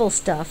this evil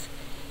stuff.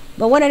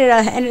 But what ended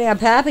up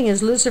happening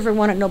is Lucifer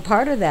wanted no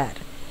part of that.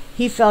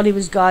 He felt he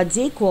was God's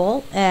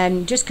equal,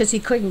 and just because he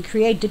couldn't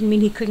create didn't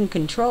mean he couldn't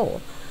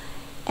control.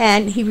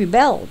 And he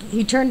rebelled.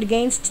 He turned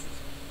against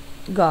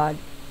God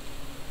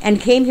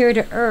and came here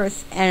to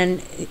earth,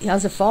 and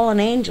as a fallen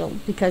angel,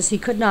 because he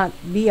could not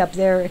be up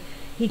there.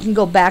 He can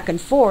go back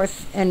and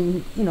forth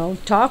and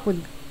talk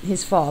with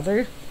his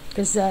father,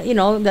 because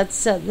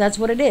that's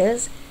what it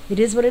is. It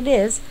is what it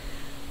is.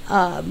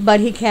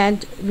 But he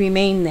can't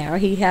remain there.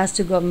 He has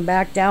to go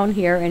back down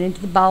here and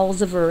into the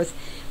bowels of earth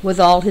with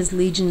all his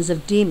legions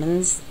of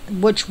demons,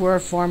 which were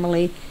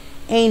formerly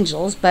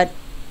angels. But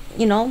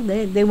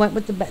they went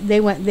with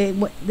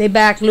they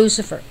backed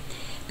Lucifer,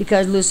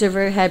 because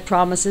Lucifer had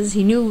promises.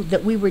 He knew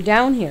that we were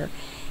down here,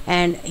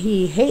 and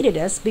he hated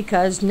us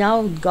because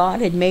now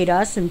God had made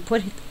us and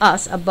put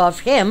us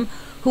above him,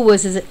 who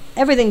was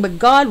everything but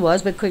God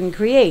was, but couldn't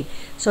create.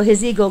 So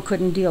his ego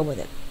couldn't deal with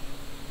it.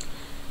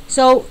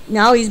 So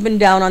now he's been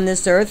down on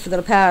this earth for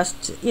the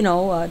past,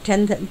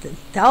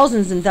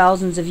 thousands and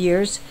thousands of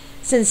years,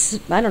 since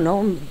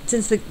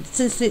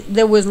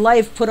there was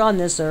life put on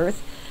this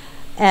earth,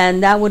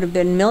 and that would have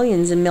been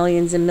millions and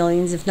millions and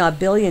millions, if not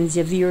billions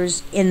of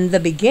years in the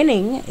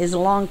beginning, is a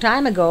long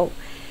time ago,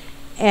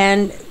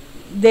 and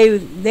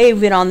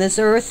they've been on this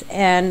earth,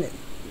 and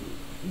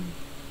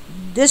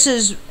this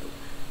is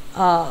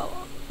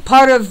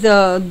part of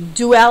the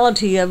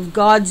duality of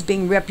gods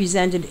being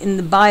represented in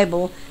the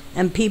Bible,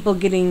 and people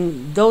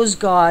getting those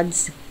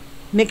gods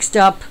mixed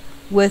up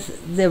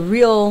with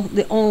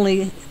the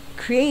only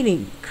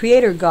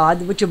creator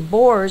God, which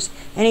abhors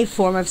any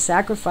form of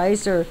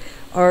sacrifice or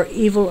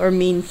evil or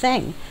mean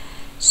thing.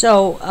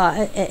 So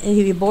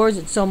he abhors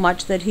it so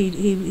much that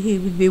he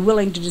would be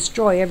willing to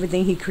destroy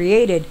everything he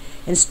created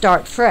and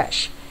start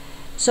fresh.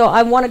 So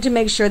I wanted to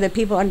make sure that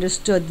people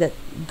understood that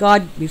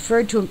God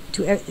referred to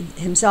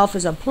himself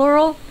as a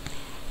plural,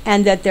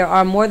 and that there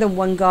are more than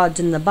one gods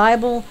in the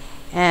Bible.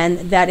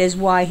 And that is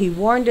why he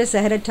warned us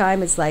ahead of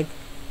time. It's like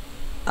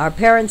our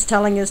parents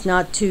telling us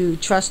not to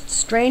trust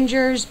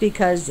strangers,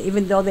 because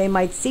even though they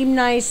might seem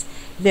nice,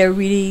 they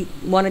really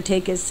want to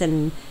take us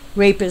and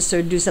rape us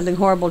or do something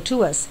horrible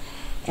to us.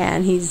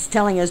 And he's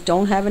telling us,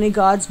 don't have any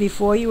gods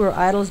before you or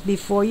idols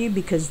before you,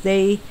 because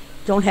they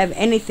don't have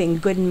anything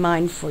good in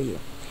mind for you.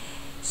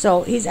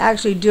 So he's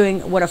actually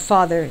doing what a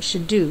father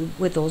should do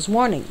with those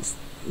warnings.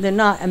 They're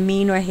not a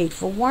mean or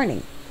hateful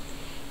warning.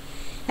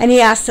 And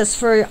he asked us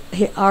for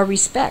our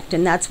respect,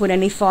 and that's what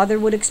any father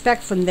would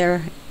expect from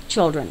their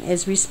children,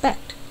 is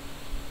respect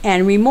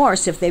and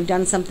remorse if they've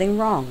done something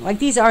wrong. Like,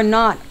 these are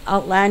not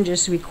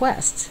outlandish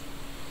requests.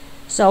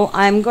 So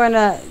I'm going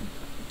to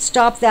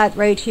stop that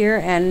right here,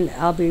 and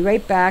I'll be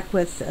right back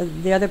with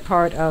the other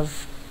part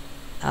of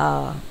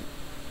the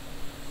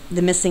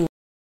missing.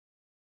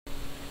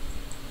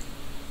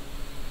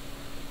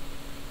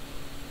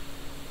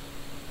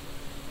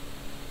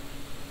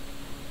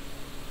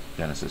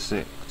 Genesis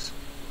 6.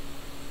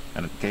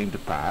 And it came to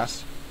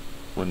pass,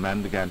 when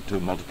men began to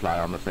multiply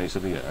on the face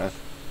of the earth,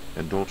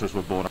 and daughters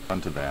were born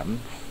unto them,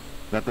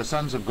 that the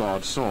sons of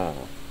God saw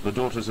the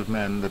daughters of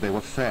men that they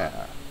were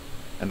fair,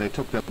 and they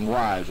took them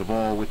wives of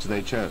all which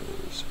they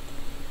chose.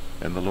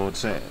 And the Lord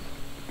said,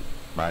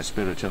 My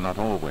spirit shall not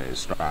always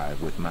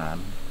strive with man,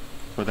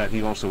 for that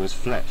he also is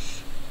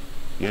flesh,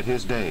 yet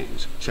his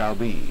days shall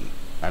be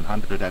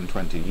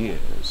 120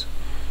 years.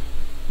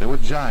 There were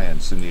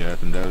giants in the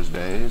earth in those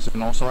days,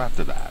 and also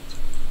after that,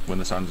 when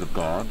the sons of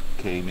God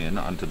came in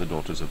unto the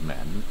daughters of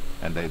men,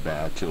 and they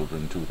bare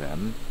children to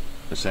them,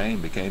 the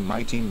same became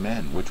mighty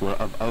men, which were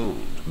of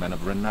old, men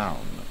of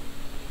renown.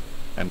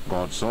 And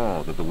God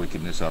saw that the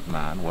wickedness of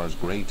man was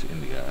great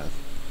in the earth,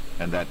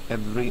 and that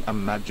every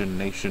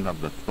imagination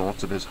of the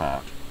thoughts of his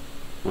heart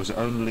was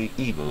only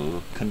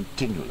evil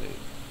continually.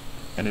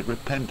 And it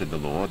repented the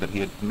Lord that he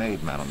had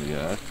made man on the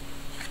earth,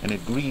 and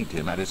it grieved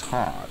him at his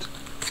heart.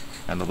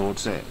 And the Lord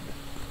said,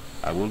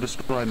 I will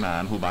destroy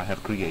man whom I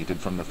have created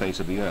from the face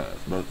of the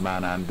earth, both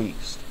man and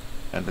beast,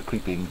 and the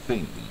creeping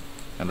thing,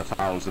 and the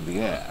fowls of the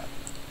air,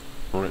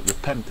 for it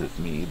repenteth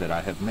me that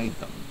I have made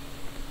them.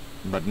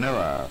 But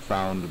Noah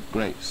found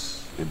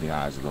grace in the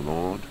eyes of the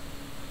Lord.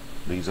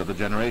 These are the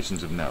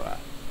generations of Noah.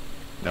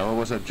 Noah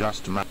was a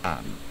just man,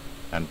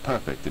 and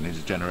perfect in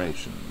his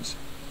generations.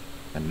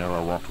 And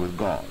Noah walked with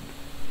God.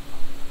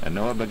 And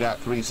Noah begat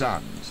 3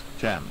 sons,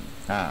 Shem,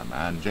 Ham,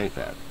 and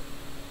Japheth.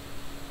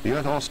 The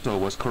earth also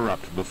was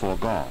corrupt before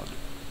God,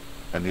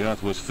 and the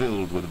earth was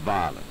filled with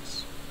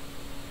violence.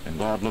 And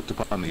God looked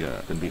upon the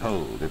earth, and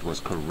behold, it was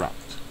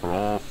corrupt, for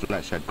all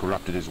flesh had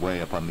corrupted his way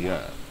upon the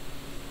earth.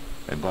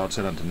 And God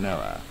said unto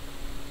Noah,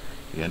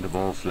 The end of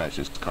all flesh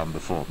is come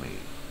before me,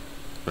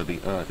 for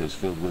the earth is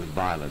filled with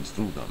violence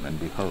through them,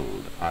 and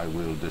behold, I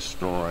will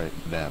destroy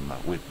them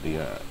with the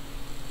earth.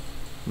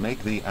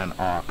 Make thee an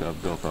ark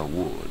of gopher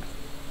wood.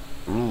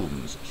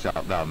 Rooms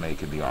shalt thou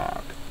make in the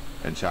ark,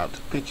 and shalt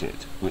pitch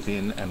it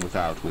within and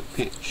without with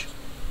pitch.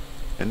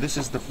 And this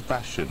is the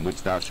fashion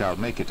which thou shalt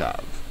make it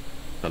of.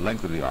 The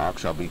length of the ark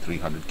shall be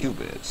 300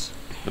 cubits,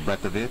 the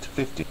breadth of it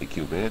 50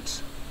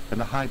 cubits,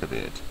 and the height of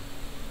it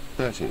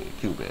 30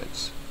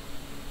 cubits.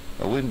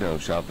 A window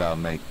shalt thou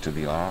make to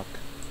the ark,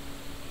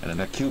 and in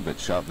a cubit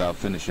shalt thou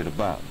finish it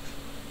above.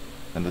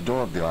 And the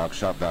door of the ark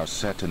shalt thou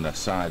set in the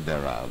side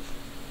thereof,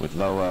 with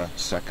lower,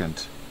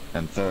 second,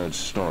 and third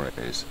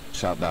stories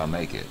shalt thou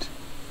make it.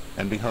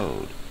 And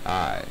behold,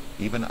 I,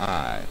 even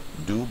I,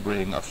 do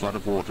bring a flood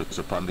of waters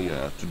upon the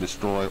earth to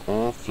destroy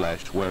all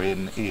flesh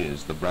wherein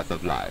is the breath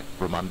of life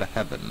from under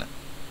heaven.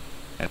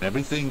 And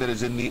everything that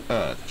is in the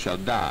earth shall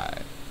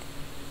die.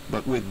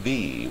 But with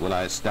thee will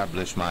I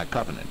establish my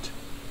covenant,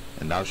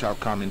 and thou shalt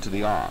come into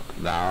the ark,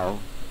 thou,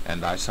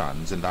 and thy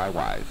sons, and thy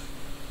wife,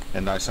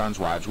 and thy sons'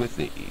 wives with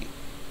thee.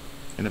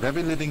 And of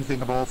every living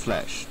thing of all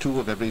flesh, 2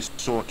 of every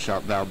sort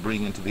shalt thou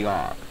bring into the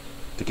ark,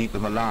 to keep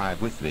them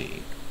alive with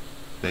thee.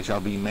 They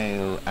shall be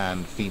male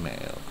and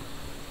female.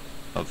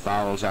 Of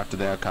fowls after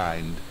their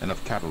kind, and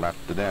of cattle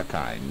after their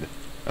kind,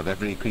 of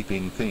every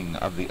creeping thing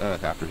of the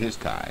earth after his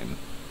kind,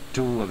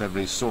 2 of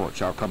every sort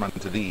shall come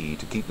unto thee,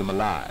 to keep them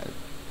alive.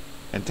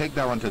 And take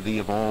thou unto thee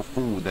of all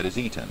food that is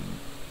eaten,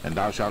 and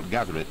thou shalt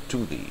gather it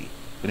to thee,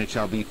 and it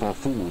shall be for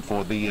food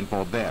for thee and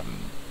for them.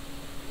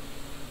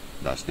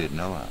 Thus did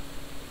Noah,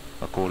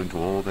 according to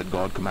all that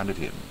God commanded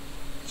him,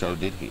 so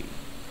did he.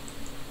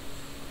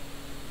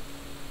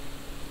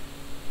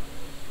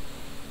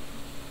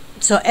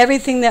 So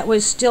everything that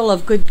was still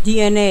of good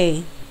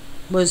DNA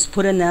was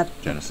put in that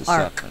Genesis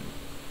ark. 7.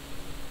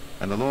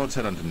 And the Lord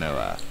said unto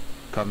Noah,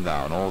 Come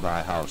thou and all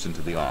thy house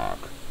into the ark,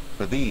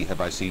 for thee have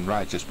I seen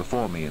righteous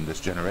before me in this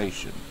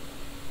generation.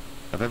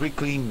 Of every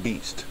clean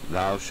beast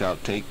thou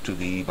shalt take to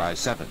thee by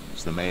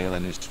 7s, the male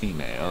and his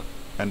female,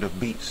 and of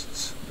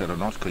beasts that are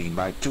not clean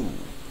by 2,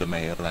 the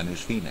male and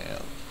his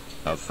female.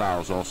 Of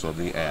fowls also of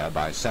the air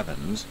by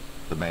 7s,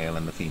 the male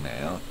and the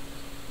female,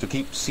 to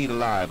keep seed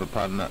alive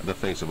upon the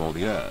face of all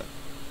the earth.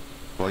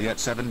 For yet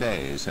 7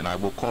 days, and I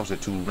will cause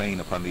it to rain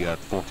upon the earth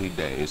 40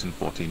 days and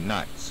 40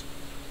 nights,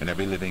 and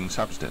every living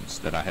substance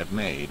that I have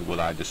made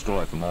will I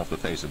destroy from off the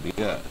face of the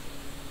earth.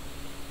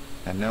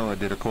 And Noah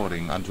did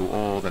according unto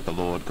all that the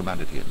Lord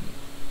commanded him.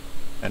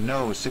 And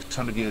Noah was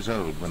 600 years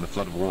old when the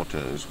flood of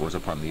waters was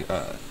upon the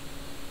earth.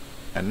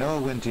 And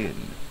Noah went in,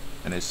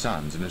 and his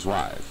sons and his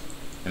wife,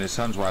 and his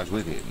sons' wives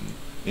with him,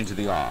 into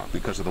the ark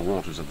because of the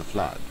waters of the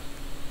flood,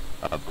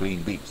 of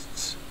clean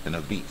beasts, and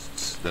of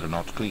beasts that are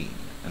not clean,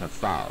 and of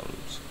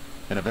fowls,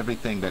 and of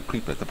everything that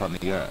creepeth upon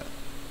the earth.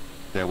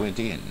 There went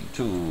in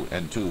 2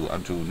 and 2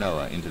 unto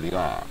Noah into the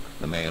ark,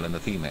 the male and the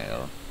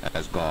female,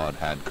 as God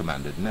had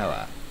commanded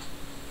Noah.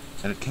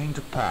 And it came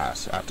to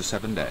pass after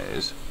 7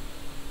 days,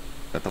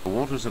 that the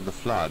waters of the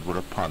flood were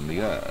upon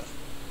the earth.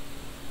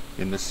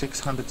 In the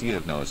 600th year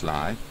of Noah's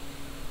life,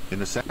 in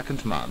the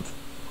 2nd month,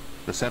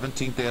 the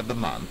 17th day of the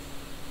month,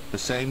 the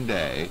same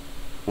day,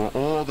 were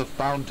all the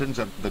fountains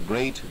of the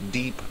great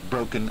deep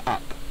broken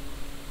up,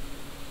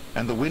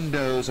 and the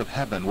windows of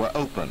heaven were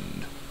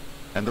opened,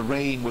 and the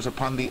rain was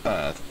upon the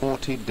earth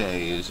 40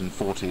 days and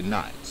 40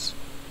 nights.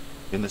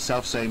 In the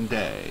selfsame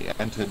day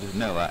entered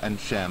Noah and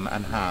Shem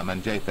and Ham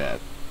and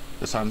Japheth,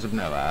 the sons of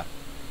Noah,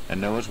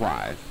 and Noah's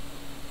wife,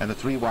 and the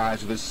 3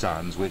 wives of his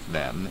sons with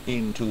them,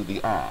 into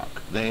the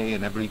ark, they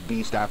and every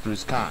beast after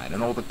his kind,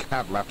 and all the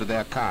cattle after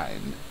their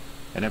kind,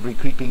 and every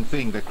creeping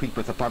thing that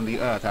creepeth upon the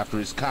earth after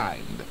his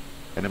kind,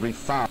 and every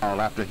fowl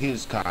after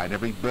his kind,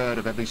 every bird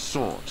of every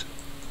sort.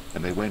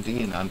 And they went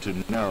in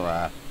unto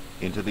Noah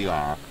into the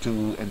ark,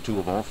 2 and 2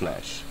 of all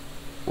flesh,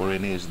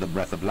 wherein is the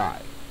breath of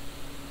life.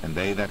 And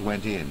they that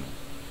went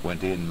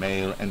in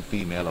male and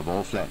female of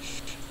all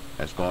flesh,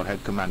 as God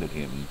had commanded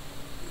him,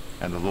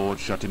 and the Lord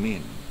shut him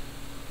in.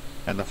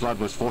 And the flood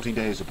was 40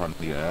 days upon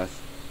the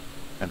earth,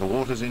 and the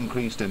waters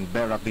increased and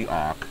bare up the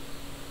ark,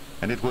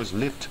 and it was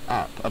lift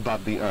up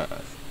above the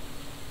earth.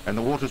 And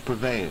the waters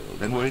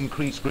prevailed, and were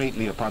increased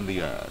greatly upon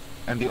the earth,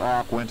 and the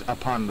ark went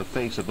upon the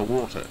face of the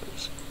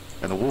waters.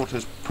 And the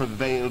waters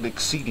prevailed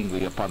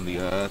exceedingly upon the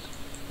earth,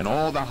 and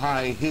all the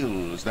high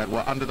hills that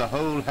were under the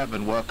whole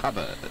heaven were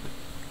covered.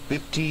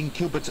 15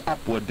 cubits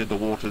upward did the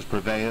waters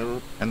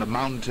prevail, and the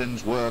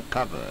mountains were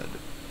covered.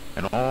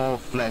 And all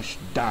flesh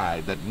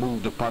died that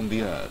moved upon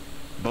the earth,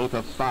 both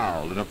of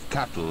fowl, and of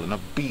cattle, and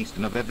of beast,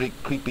 and of every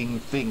creeping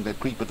thing that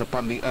creepeth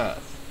upon the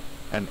earth.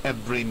 And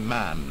every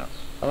man,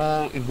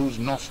 all in whose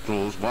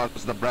nostrils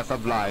was the breath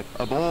of life,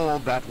 of all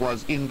that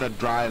was in the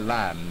dry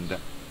land,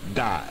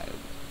 died.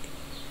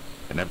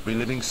 And every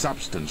living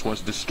substance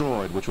was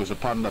destroyed which was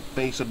upon the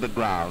face of the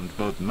ground,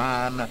 both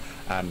man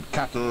and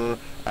cattle,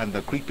 and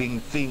the creeping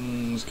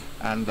things,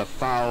 and the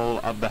fowl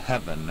of the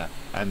heaven,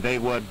 and they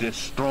were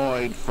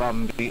destroyed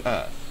from the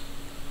earth.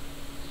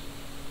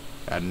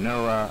 And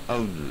Noah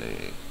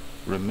only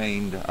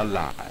remained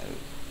alive,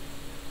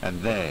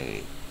 and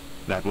they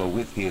that were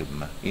with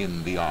him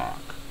in the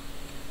ark.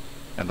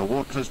 And the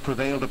waters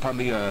prevailed upon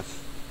the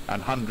earth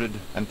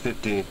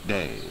 150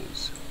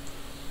 days.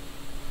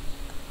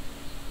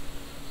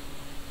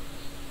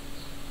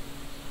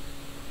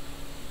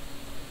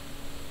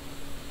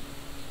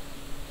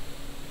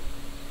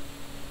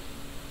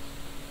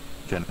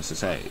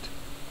 Genesis 8.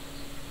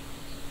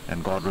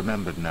 And God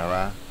remembered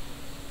Noah,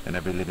 and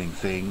every living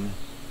thing,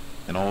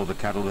 and all the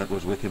cattle that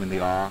was with him in the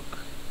ark.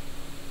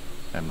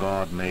 And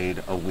God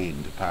made a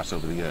wind to pass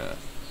over the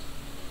earth,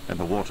 and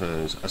the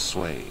waters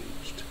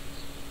assuaged.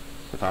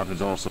 The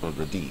fountains also of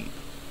the deep,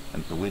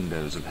 and the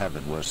windows of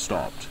heaven were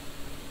stopped,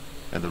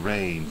 and the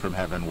rain from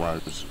heaven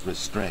was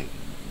restrained.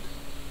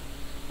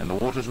 And the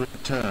waters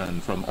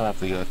returned from off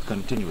the earth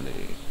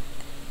continually.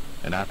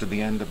 And after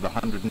the end of the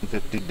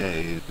 150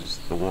 days,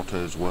 the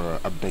waters were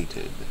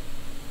abated.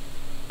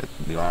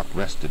 The ark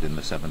rested in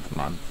the 7th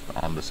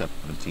month, on the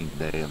 17th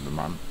day of the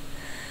month,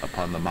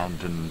 upon the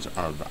mountains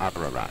of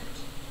Ararat.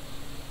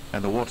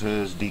 And the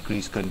waters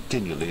decreased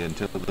continually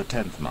until the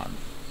 10th month.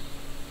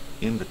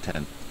 In the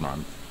 10th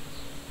month,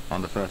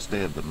 on the 1st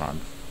day of the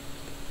month,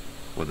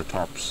 were the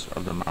tops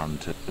of the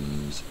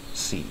mountains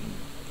seen.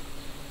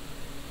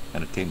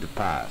 And it came to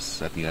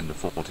pass, at the end of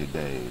 40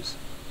 days,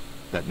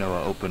 that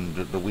Noah opened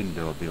the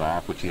window of the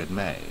ark which he had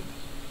made.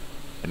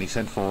 And he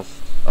sent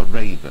forth a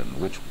raven,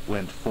 which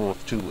went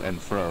forth to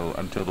and fro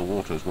until the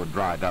waters were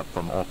dried up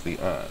from off the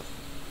earth.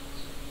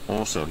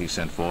 Also he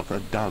sent forth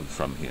a dove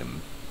from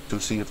him, to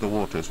see if the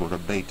waters were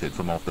abated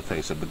from off the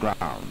face of the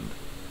ground.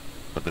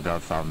 But the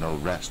dove found no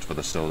rest for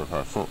the sole of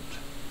her foot,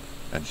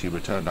 and she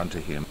returned unto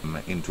him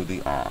into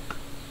the ark,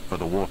 for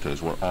the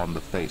waters were on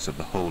the face of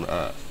the whole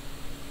earth.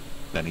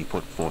 Then he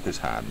put forth his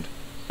hand,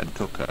 and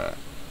took her,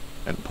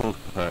 and pulled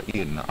her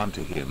in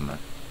unto him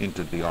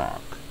into the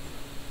ark.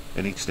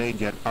 And he stayed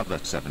yet other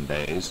 7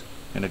 days,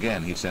 and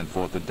again he sent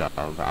forth the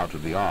dove out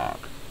of the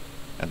ark.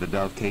 And the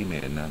dove came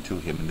in to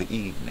him in the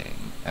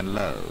evening, and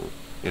lo,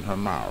 in her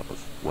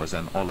mouth was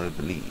an olive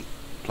leaf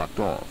plucked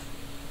off.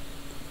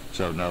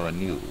 So Noah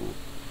knew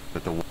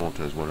that the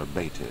waters were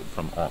abated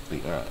from off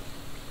the earth.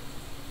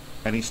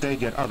 And he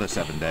stayed yet other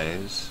 7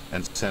 days,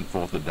 and sent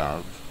forth the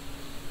dove,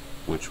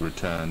 which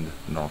returned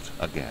not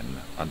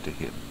again unto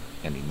him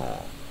any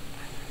more.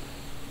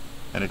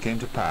 And it came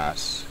to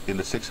pass, in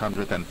the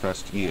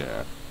 601st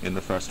year, in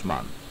the 1st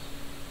month,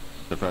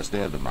 the 1st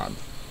day of the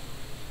month,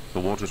 the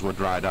waters were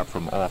dried up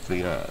from off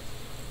the earth.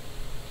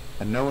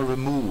 And Noah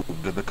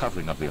removed the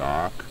covering of the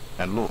ark,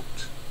 and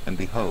looked, and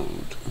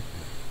behold,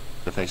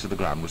 the face of the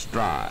ground was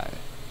dry.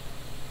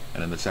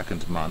 And in the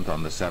 2nd month,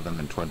 on the 7th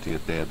and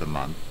 20th day of the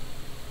month,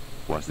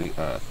 was the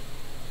earth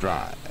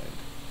dried.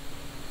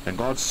 And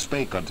God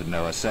spake unto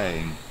Noah,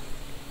 saying,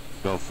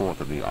 Go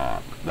forth of the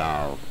ark,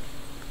 thou,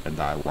 and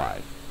thy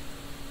wife,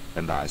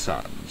 and thy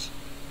sons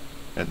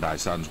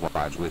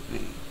wives with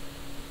thee.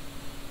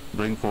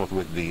 Bring forth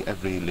with thee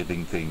every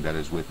living thing that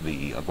is with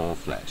thee of all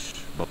flesh,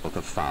 both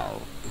of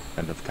fowl,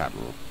 and of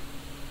cattle,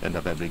 and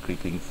of every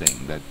creeping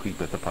thing that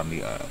creepeth upon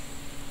the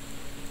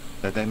earth,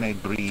 that they may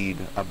breed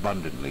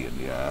abundantly in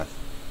the earth,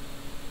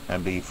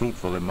 and be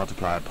fruitful and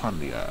multiply upon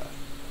the earth.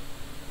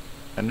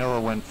 And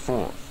Noah went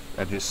forth,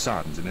 and his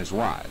sons, and his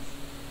wife,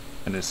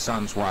 and his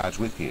sons' wives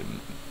with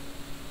him,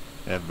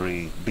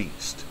 every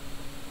beast,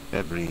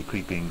 every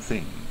creeping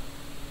thing,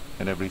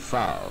 and every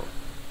fowl,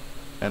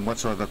 and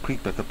whatsoever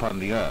creepeth upon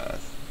the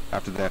earth,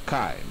 after their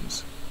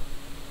kinds,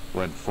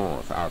 went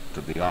forth out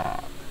of the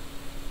ark.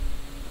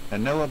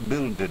 And Noah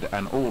builded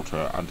an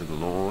altar unto the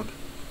Lord,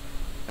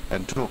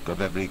 and took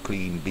of every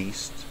clean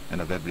beast,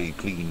 and of every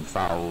clean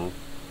fowl,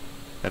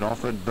 and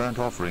offered burnt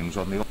offerings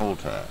on the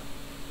altar.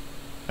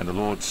 And the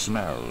Lord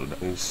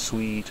smelled a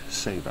sweet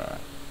savour.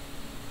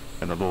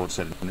 And the Lord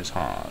said in his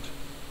heart,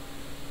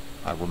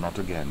 I will not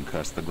again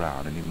curse the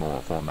ground any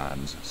more for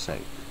man's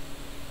sake.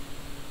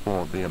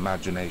 For the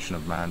imagination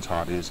of man's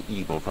heart is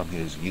evil from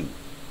his youth,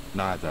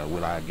 neither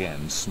will I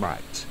again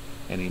smite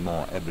any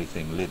more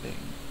everything living,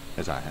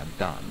 as I have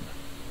done.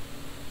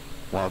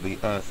 While the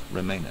earth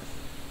remaineth,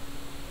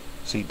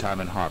 seed time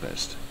and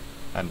harvest,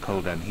 and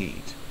cold and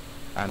heat,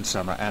 and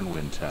summer and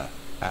winter,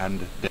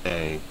 and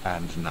day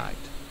and night,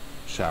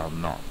 shall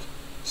not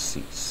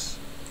cease.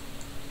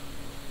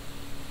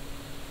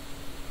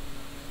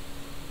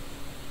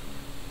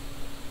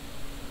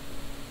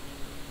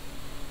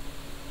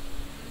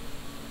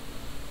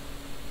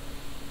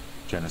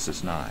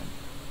 Genesis 9.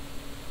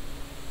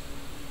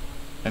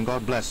 And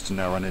God blessed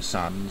Noah and his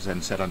sons,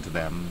 and said unto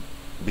them,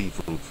 Be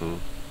fruitful,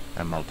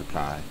 and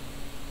multiply,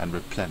 and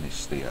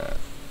replenish the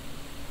earth.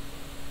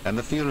 And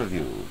the fear of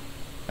you,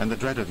 and the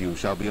dread of you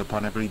shall be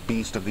upon every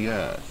beast of the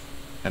earth,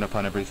 and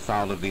upon every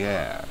fowl of the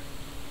air,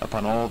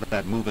 upon all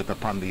that moveth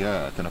upon the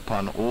earth, and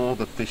upon all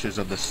the fishes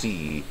of the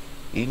sea.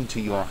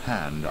 Into your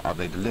hand are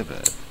they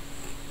delivered.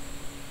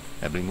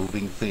 Every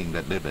moving thing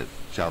that liveth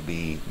shall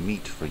be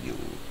meat for you,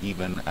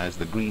 even as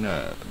the green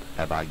herb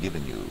have I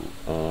given you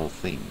all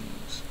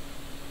things.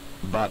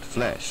 But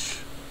flesh,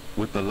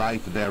 with the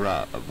life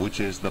thereof, which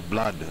is the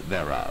blood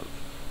thereof,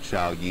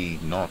 shall ye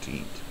not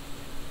eat.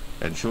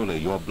 And surely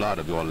your blood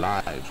of your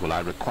lives will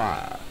I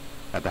require.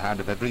 At the hand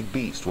of every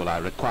beast will I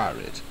require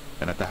it,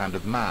 and at the hand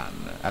of man,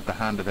 at the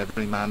hand of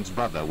every man's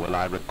brother will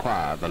I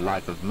require the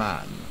life of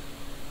man.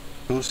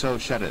 Whoso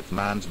sheddeth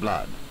man's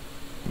blood,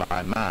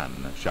 by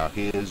man shall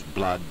his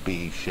blood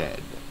be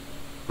shed.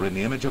 For in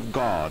the image of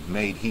God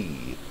made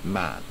he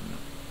man.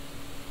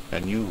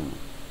 And you,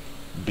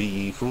 be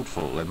ye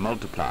fruitful, and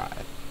multiply,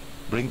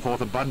 bring forth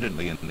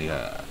abundantly in the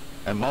earth,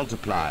 and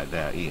multiply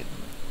therein.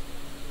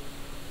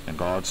 And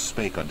God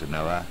spake unto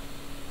Noah,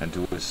 and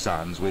to his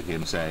sons with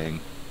him, saying,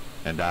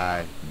 And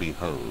I,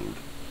 behold,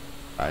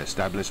 I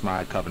establish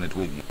my covenant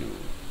with you,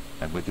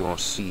 and with your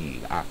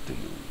seed after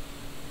you,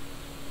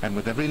 and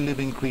with every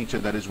living creature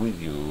that is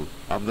with you,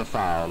 of the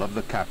fowl, of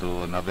the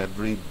cattle, and of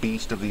every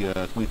beast of the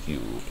earth with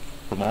you,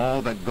 from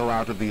all that go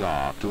out of the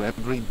ark to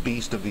every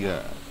beast of the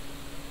earth.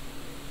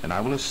 And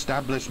I will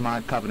establish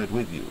my covenant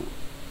with you.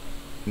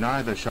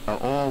 Neither shall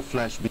all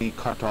flesh be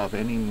cut off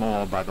any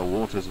more by the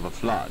waters of a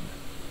flood,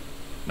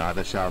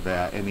 neither shall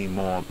there any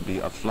more be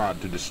a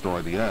flood to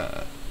destroy the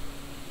earth.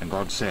 And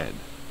God said,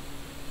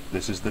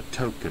 This is the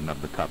token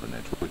of the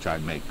covenant which I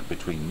make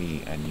between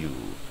me and you,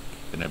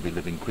 and every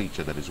living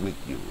creature that is with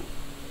you,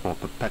 for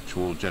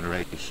perpetual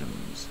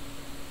generations.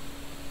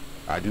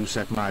 I do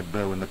set my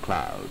bow in the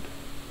cloud,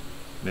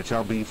 and it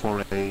shall be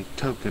for a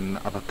token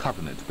of a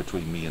covenant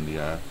between me and the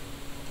earth.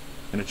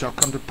 And it shall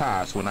come to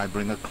pass, when I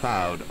bring a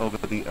cloud over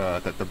the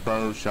earth, that the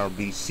bow shall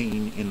be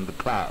seen in the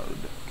cloud.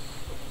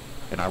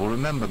 And I will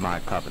remember my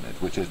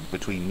covenant, which is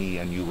between me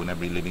and you and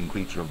every living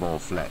creature of all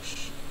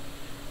flesh.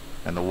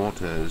 And the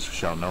waters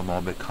shall no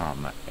more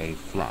become a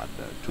flood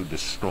to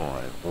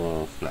destroy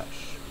all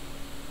flesh.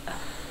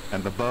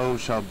 And the bow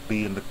shall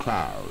be in the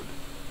cloud,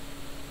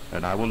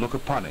 and I will look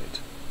upon it,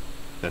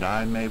 that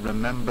I may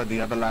remember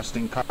the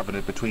everlasting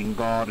covenant between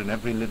God and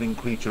every living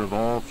creature of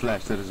all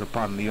flesh that is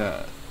upon the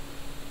earth.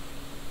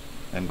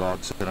 And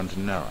God said unto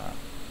Noah,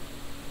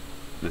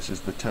 This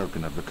is the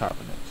token of the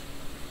covenant,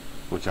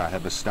 which I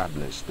have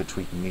established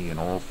between me and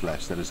all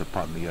flesh that is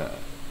upon the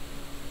earth.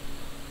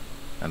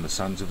 And the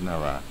sons of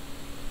Noah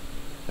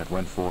that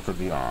went forth of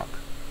the ark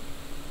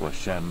were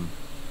Shem,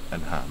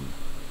 and Ham,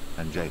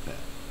 and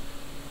Japheth.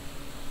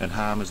 And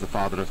Ham is the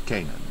father of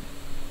Canaan.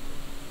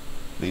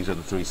 These are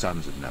the 3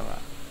 sons of Noah,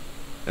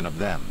 and of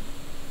them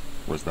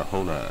was the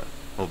whole earth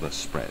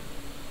overspread.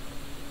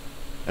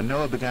 And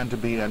Noah began to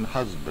be an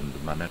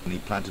husbandman, and he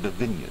planted a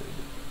vineyard.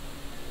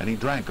 And he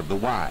drank of the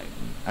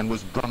wine, and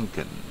was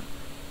drunken,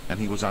 and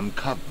he was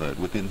uncovered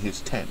within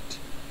his tent.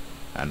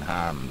 And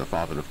Ham, the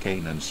father of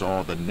Canaan,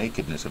 saw the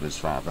nakedness of his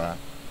father,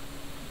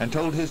 and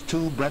told his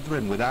 2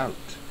 brethren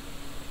without.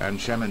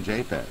 And Shem and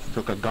Japheth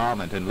took a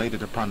garment and laid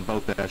it upon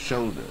both their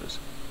shoulders,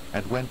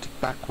 and went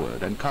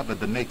backward, and covered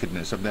the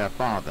nakedness of their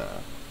father.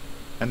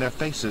 And their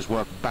faces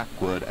were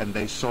backward, and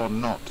they saw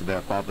not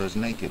their father's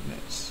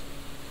nakedness.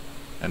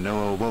 And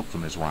Noah awoke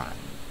from his wine,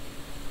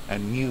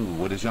 and knew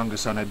what his younger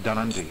son had done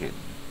unto him.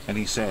 And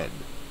he said,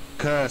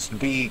 Cursed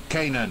be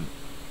Canaan,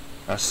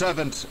 a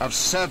servant of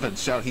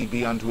servants shall he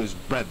be unto his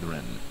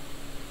brethren.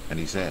 And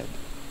he said,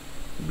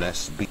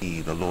 Blessed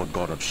be the Lord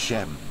God of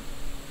Shem,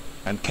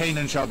 and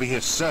Canaan shall be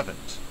his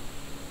servant.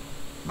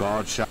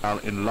 God shall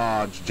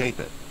enlarge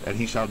Japheth, and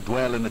he shall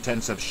dwell in the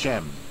tents of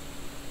Shem,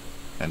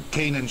 and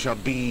Canaan shall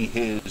be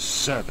his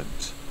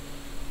servant.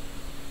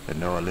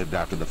 And Noah lived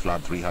after the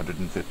flood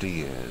 350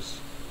 years.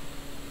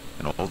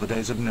 And all the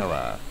days of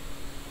Noah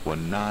were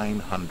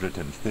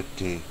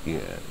 950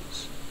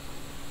 years.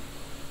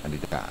 And he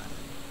died.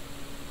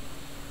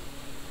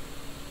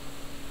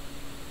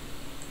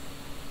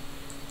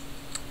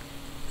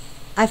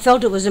 I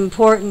felt it was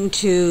important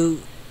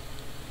to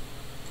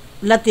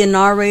let the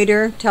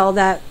narrator tell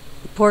that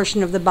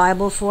portion of the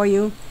Bible for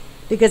you,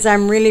 because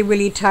I'm really,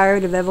 really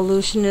tired of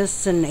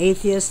evolutionists and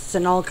atheists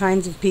and all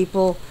kinds of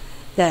people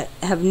that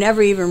have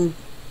never even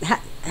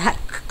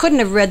couldn't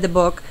have read the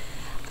book,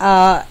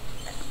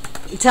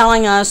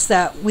 telling us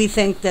that we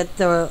think that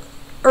the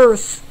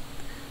earth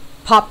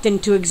popped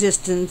into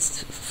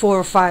existence 4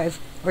 or 5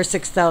 or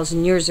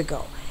 6,000 years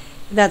ago.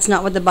 That's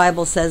not what the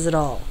Bible says at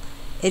all.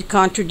 It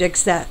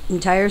contradicts that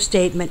entire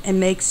statement and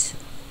makes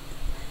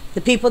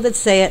the people that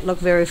say it look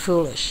very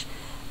foolish.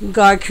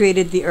 God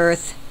created the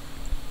earth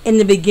in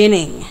the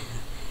beginning.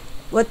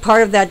 What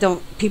part of that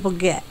don't people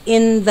get?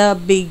 In the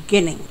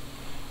beginning.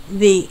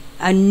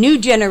 A new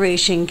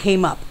generation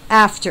came up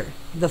after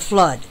the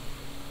flood.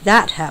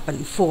 That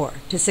happened 4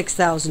 to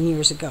 6,000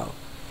 years ago.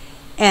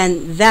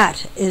 And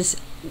that is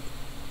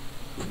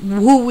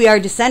who we are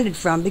descended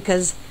from,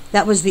 because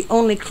that was the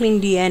only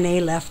clean DNA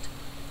left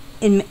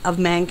of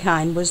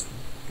mankind, was,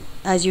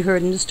 as you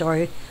heard in the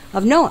story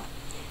of Noah.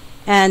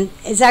 And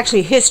it's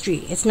actually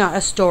history. It's not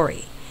a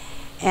story.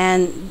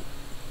 And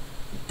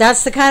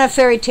that's the kind of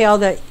fairy tale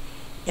that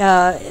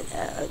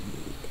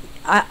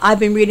I've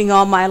been reading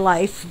all my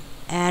life,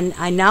 and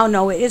I now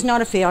know it is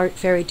not a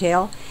fairy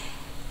tale.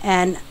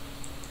 And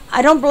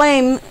I don't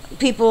blame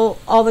people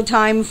all the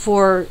time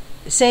for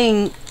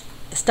saying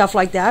stuff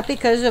like that,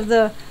 because of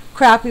the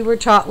crap we were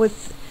taught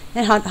with,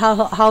 and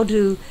how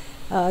to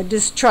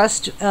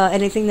distrust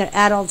anything that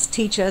adults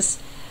teach us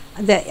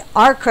that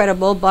are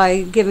credible,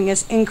 by giving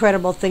us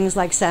incredible things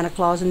like Santa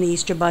Claus and the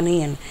Easter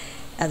Bunny and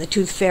the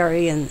Tooth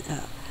Fairy and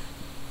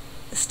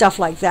stuff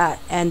like that,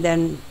 and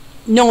then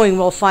knowing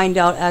we'll find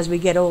out as we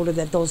get older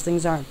that those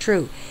things aren't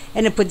true,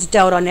 and it puts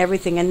doubt on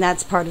everything, and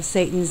that's part of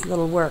Satan's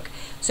little work.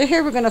 So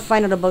here we're going to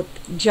find out about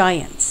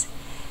giants.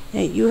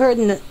 You heard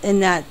in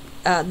that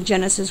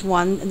Genesis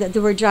 1 that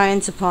there were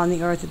giants upon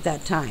the earth at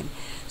that time.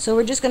 So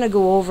we're just going to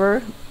go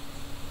over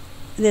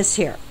this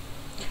here.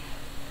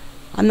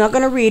 I'm not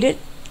going to read it.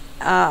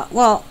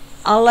 Well,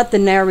 I'll let the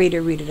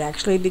narrator read it,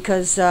 actually,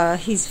 because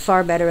he's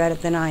far better at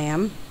it than I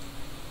am.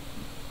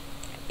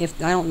 I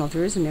don't know if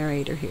there is a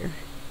narrator here.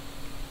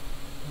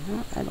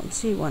 No, I don't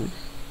see one.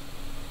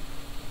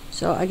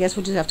 So I guess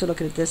we'll just have to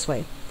look at it this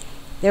way.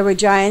 There were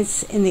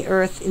giants in the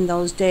earth in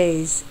those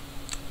days.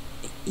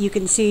 You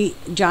can see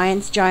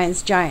giants,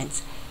 giants,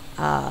 giants.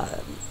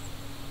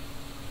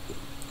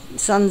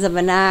 Sons of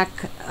Anak.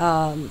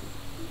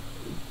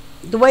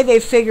 The way they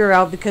figure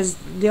out, because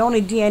the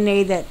only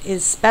DNA that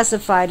is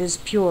specified as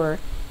pure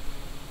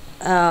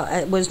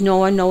was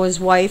Noah,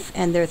 Noah's wife,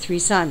 and their 3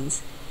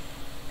 sons.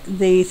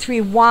 The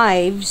 3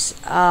 wives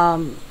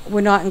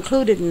were not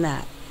included in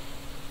that.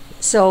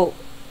 So,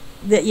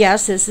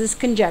 yes, this is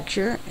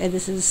conjecture, and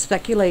this is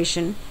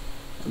speculation,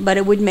 but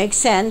it would make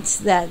sense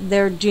that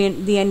their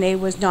DNA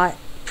was not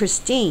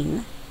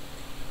pristine,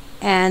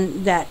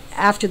 and that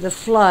after the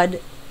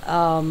flood,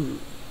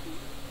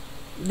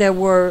 there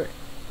were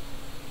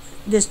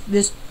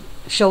this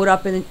showed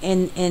up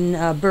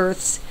in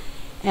births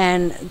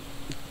and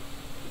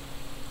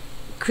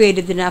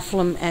created the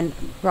Nephilim and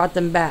brought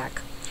them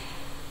back.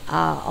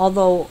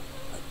 Although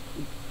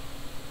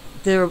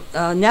the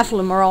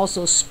Nephilim are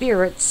also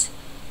spirits,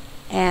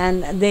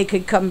 and they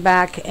could come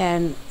back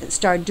and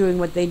start doing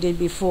what they did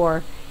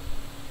before.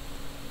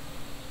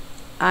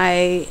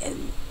 I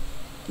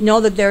know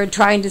that they're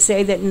trying to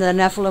say that the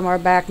Nephilim are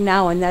back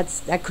now, and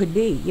that could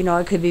be.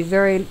 It could be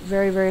very,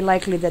 very, very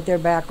likely that they're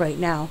back right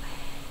now.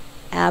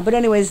 But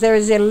anyways, there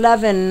is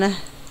 11,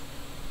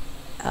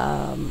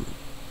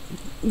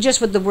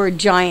 just with the word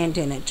giant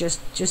in it,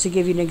 just to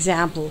give you an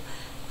example.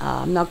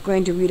 I'm not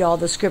going to read all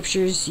the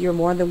scriptures. You're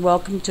more than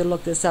welcome to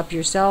look this up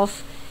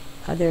yourself.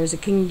 There's a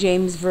King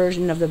James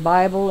version of the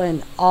Bible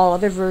and all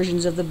other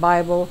versions of the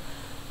Bible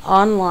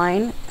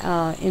online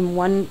in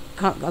one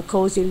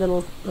cozy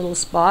little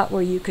spot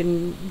where you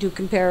can do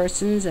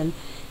comparisons and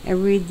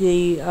read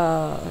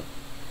the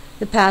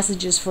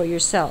passages for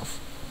yourself.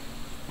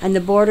 And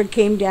the border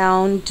came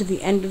down to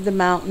the end of the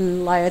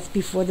mountain, lieth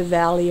before the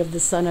valley of the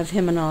son of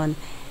Hinnom.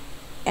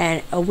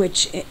 and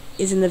which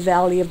is in the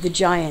valley of the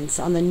giants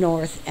on the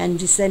north, and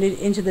descended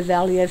into the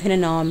valley of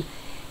Hinnom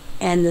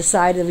and the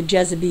side of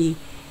Jezebel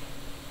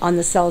on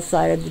the south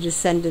side of the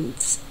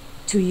descendants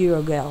to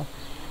Uriel.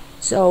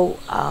 So,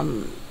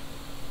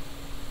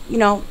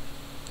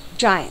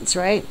 giants,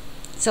 right?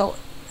 So,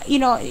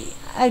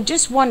 I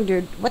just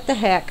wondered, what the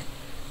heck?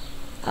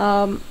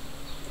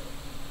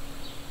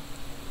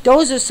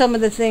 Those are some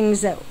of the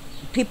things that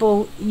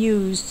people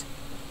used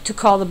to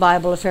call the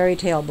Bible a fairy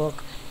tale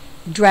book.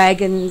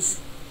 Dragons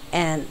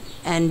and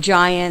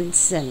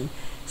giants and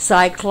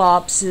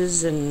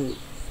cyclopses and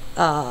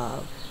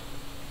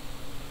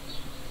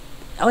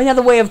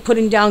another way of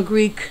putting down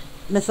Greek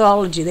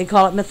mythology. They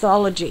call it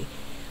mythology.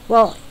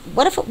 Well,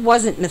 what if it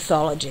wasn't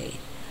mythology?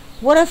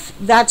 What if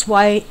that's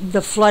why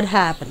the flood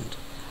happened?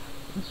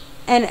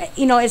 And,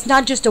 it's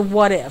not just a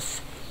what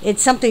if.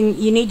 It's something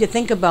you need to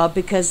think about,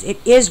 because it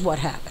is what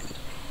happened.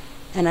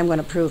 And I'm going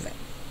to prove it.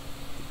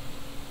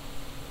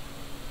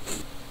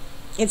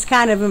 It's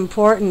kind of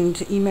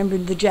important. You remember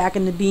the Jack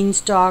and the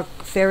Beanstalk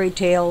fairy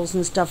tales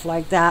and stuff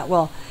like that?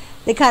 Well,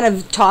 they kind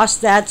of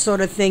tossed that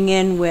sort of thing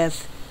in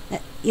with,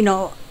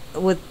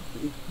 with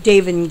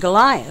David and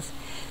Goliath.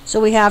 So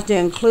we have to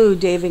include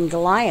David and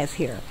Goliath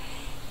here.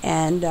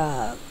 And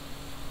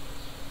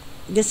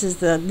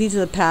these are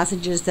the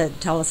passages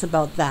that tell us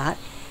about that.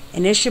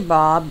 And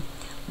Ishabab,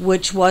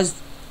 which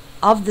was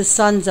of the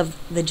sons of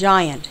the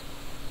giant,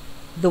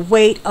 the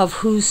weight of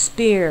whose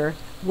spear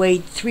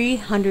weighed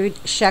 300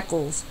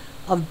 shekels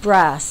of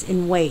brass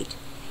in weight,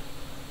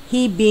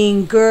 he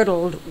being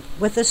girdled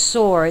with a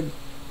sword,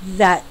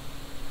 that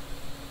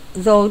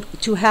though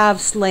to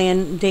have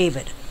slain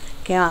David.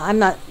 Okay, I'm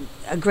not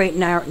a great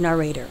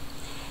narrator.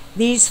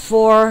 These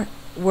 4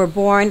 were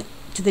born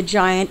to the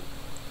giant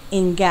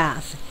in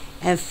Gath,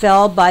 and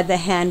fell by the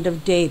hand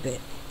of David,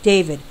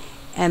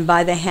 and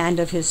by the hand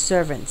of his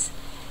servants.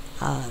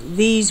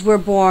 These were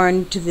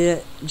born to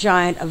the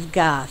giant of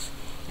Gath,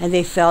 and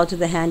they fell to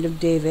the hand of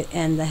David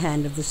and the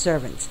hand of the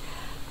servants.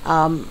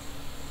 I'm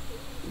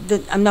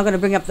not going to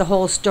bring up the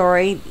whole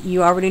story.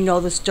 You already know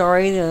the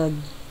story.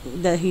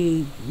 That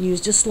he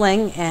used a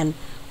sling and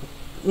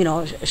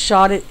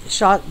shot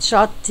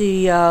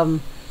the.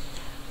 I'm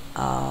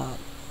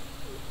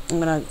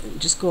going to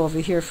just go over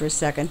here for a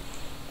second,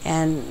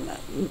 and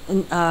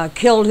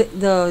killed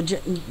the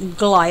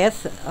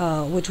Goliath,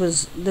 which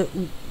was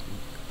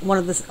one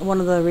of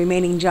the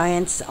remaining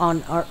giants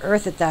on our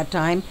earth at that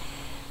time,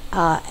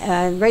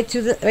 and right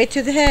through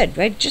the head,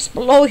 right just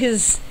below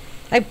his,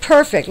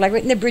 perfect, right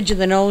in the bridge of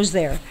the nose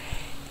there,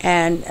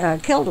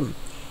 and killed him.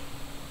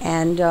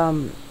 And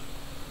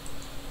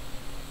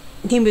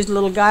he was a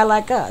little guy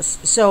like us.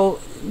 So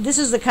this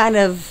is the kind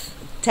of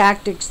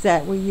tactics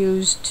that were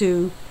used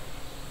to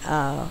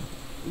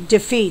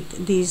defeat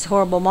these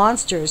horrible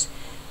monsters.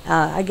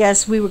 I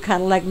guess we were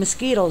kind of like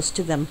mosquitoes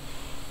to them.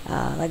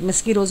 Like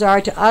mosquitoes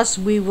are to us,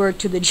 we were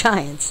to the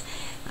giants.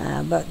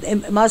 But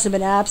it must have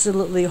been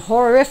absolutely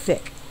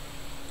horrific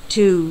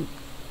to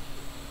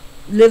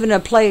live in a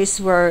place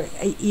where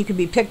you could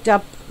be picked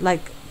up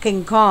like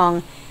King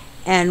Kong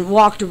and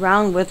walked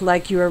around with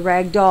like you're a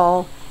rag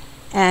doll,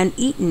 and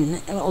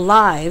eaten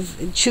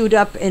alive, chewed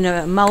up in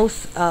a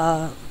mouth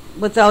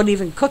without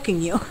even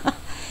cooking you.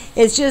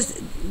 It's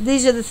just,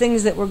 these are the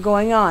things that were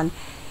going on.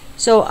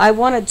 So I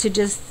wanted to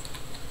just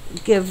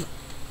give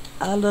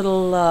a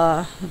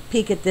little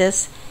peek at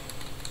this.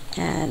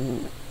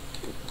 And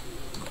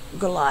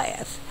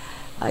Goliath,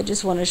 I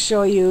just want to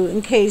show you,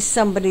 in case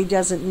somebody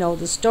doesn't know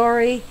the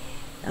story.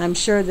 I'm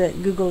sure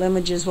that Google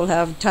Images will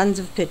have tons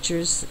of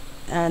pictures,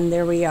 and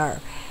there we are.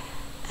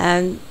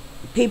 And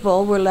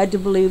people were led to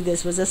believe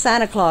this was a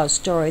Santa Claus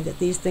story, that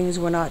these things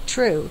were not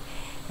true,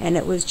 and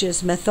it was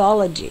just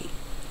mythology.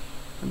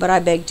 But I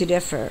beg to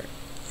differ.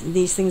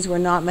 These things were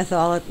not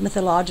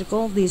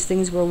mythological. These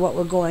things were what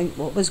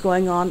was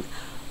going on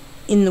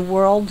in the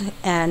world,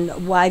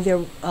 and why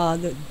the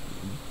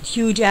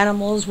huge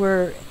animals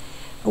were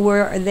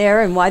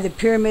there, and why the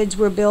pyramids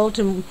were built.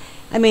 And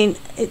I mean,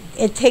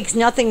 it takes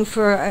nothing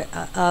for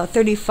a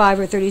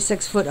 35 or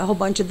 36 foot, a whole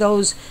bunch of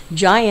those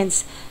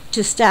giants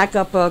to stack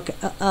up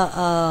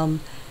a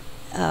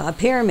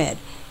pyramid,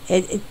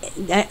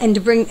 and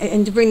to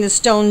bring the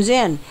stones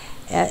in.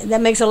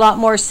 That makes a lot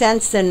more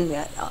sense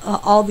than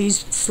all these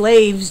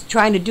slaves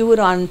trying to do it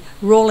on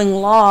rolling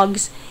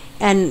logs.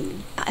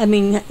 And I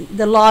mean,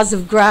 the laws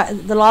of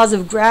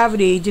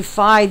gravity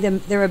defy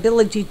their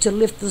ability to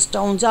lift the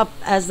stones up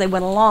as they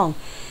went along.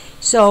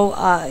 So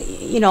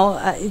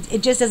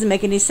it just doesn't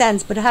make any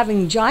sense. But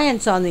having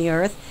giants on the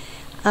earth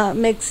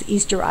makes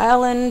Easter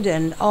Island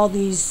and all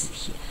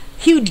these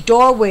huge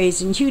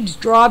doorways and huge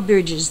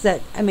drawbridges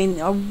that, I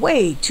mean, are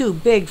way too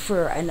big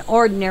for an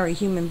ordinary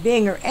human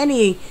being or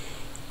any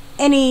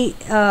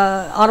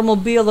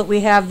automobile that we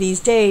have these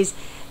days.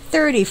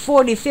 30,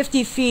 40,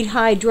 50 feet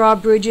high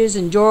drawbridges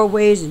and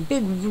doorways, and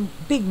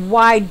big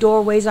wide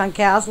doorways on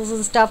castles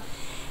and stuff,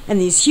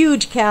 and these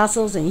huge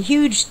castles and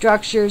huge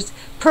structures,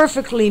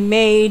 perfectly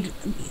made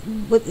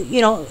with,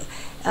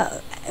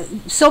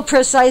 so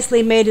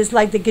precisely made, it's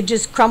like they could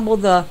just crumble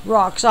the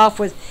rocks off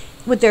with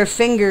their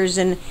fingers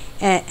and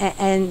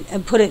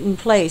put it in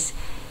place.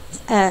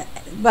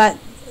 But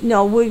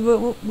no,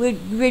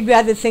 we'd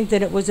rather think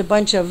that it was a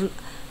bunch of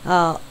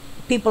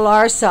people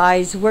our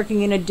size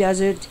working in a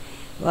desert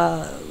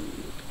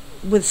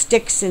with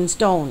sticks and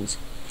stones.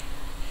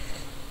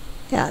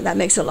 Yeah, that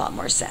makes a lot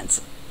more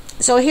sense.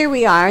 So here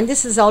we are, and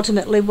this is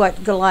ultimately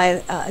what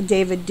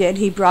David did.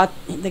 He brought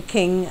the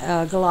king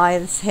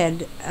Goliath's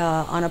head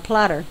on a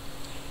platter,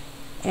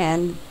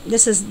 and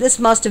this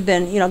must have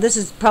been, this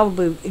is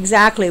probably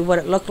exactly what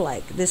it looked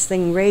like. This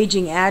thing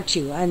raging at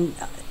you, and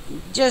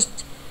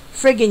just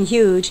friggin'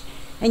 huge.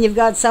 And you've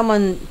got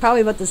someone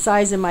probably about the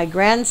size of my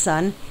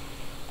grandson,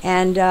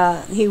 and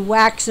he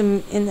whacks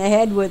him in the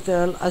head with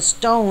a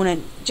stone,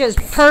 and just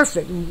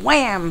perfect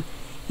wham.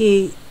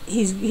 He's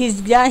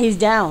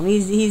down.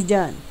 He's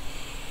done.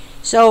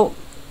 So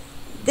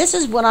this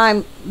is what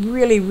I'm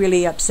really,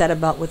 really upset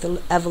about with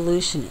the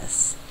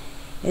evolutionists,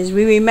 is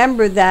we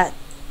remember that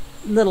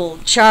little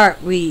chart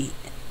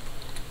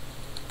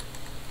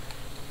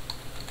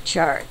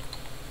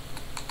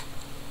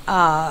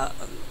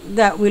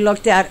that we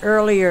looked at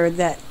earlier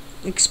that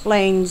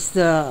explains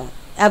the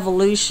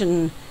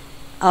evolution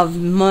of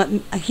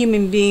a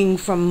human being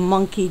from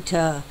monkey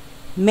to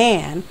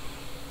man.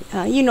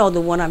 You know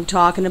the one I'm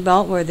talking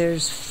about, where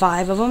there's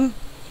 5 of them.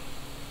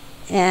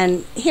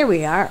 And here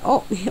we are.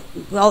 Oh,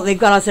 well, they've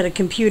got us at a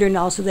computer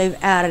now, so they've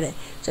added it.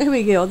 So here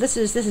we go. This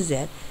is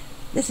it.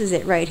 This is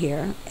it right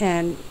here.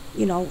 And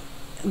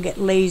get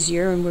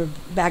lazier, and we're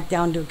back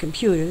down to a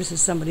computer. This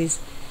is somebody's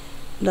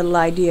little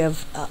idea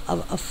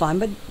of fun.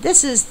 But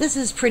this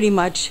is pretty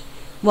much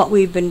what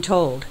we've been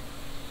told.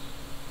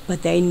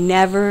 But they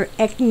never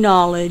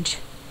acknowledge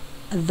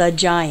the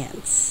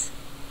giants,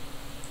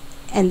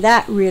 and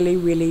that really,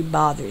 really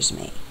bothers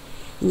me.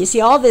 And you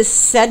see all this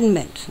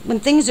sediment, when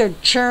things are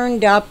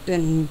churned up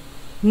and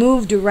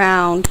moved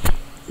around,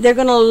 they're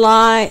going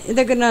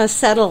to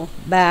settle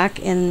back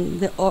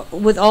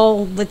with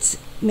all that's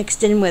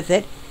mixed in with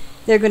it.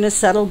 They're going to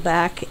settle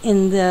back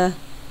in the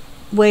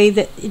way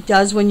that it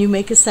does when you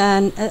make a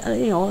sand.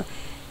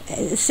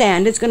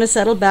 Sand, it's going to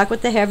settle back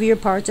with the heavier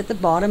parts at the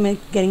bottom and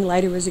getting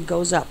lighter as it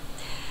goes up.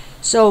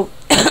 So,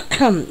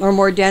 or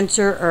more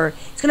denser, or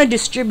it's going to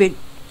distribute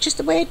just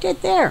the way it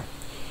did there.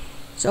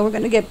 So we're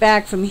going to get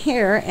back from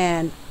here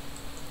and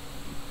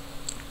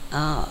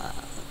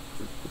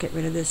get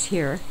rid of this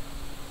here.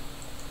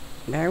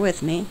 Bear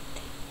with me.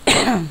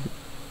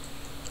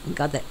 We've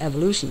got the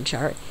evolution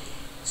chart.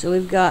 So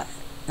we've got,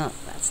 no,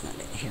 that's not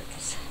it. Here it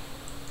is.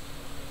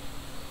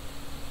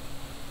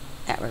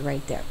 That one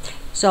right there.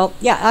 So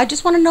yeah, I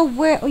just want to know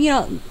where,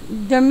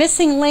 their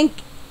missing link.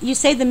 You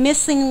say the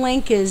missing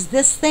link is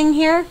this thing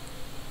here,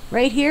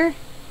 right here.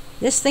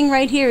 This thing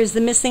right here is the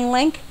missing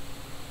link,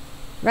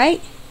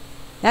 right?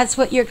 That's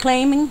what you're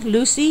claiming,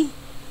 Lucy?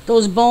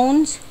 Those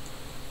bones?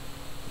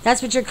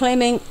 That's what you're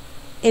claiming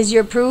is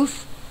your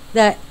proof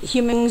that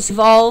humans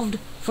evolved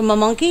from a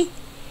monkey?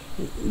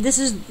 This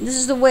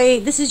is the way,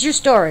 this is your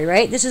story,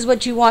 right? This is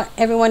what you want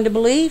everyone to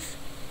believe?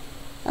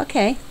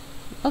 Okay,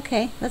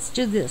 let's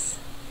do this.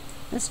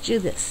 The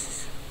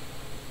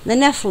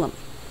Nephilim,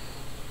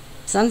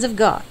 sons of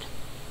God.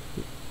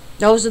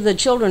 Those are the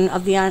children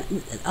of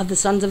the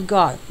sons of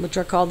God, which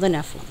are called the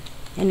Nephilim.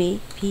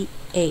 Nephilim.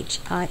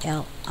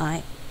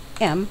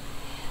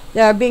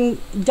 They are being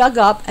dug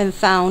up and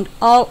found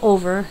all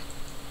over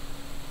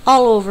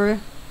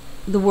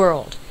the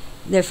world.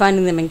 They're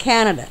finding them in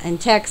Canada and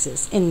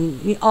Texas,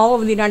 all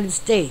over the United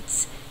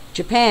States,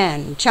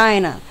 Japan,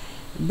 China,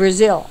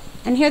 Brazil.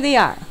 And here they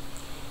are.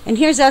 And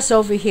here's us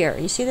over here.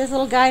 You see this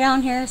little guy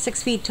down here,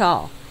 6 feet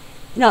tall?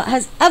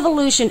 Has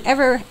evolution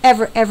ever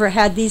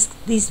had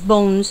these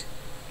bones,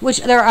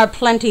 which there are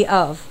plenty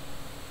of,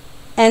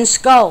 and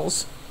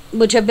skulls,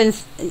 which have been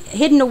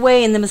hidden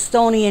away in the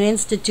Smithsonian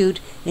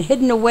Institute, and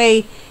hidden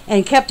away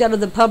and kept out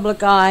of the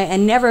public eye,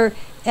 and never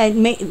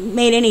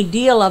made any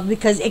deal of,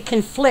 because it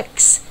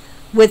conflicts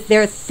with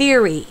their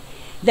theory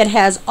that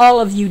has all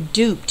of you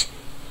duped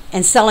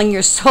and selling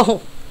your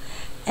soul.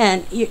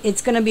 And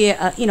it's going to be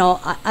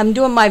I'm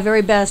doing my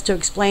very best to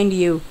explain to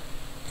you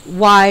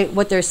why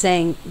what they're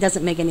saying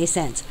doesn't make any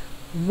sense.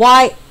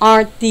 Why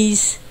aren't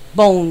these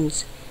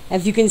bones,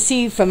 if you can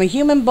see from a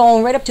human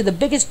bone right up to the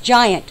biggest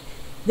giant,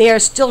 they are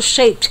still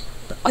shaped,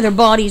 their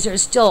bodies are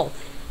still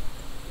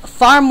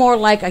far more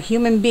like a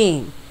human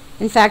being.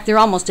 In fact, they're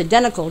almost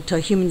identical to a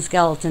human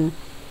skeleton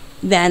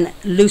than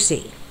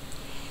Lucy.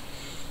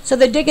 So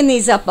they're digging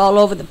these up all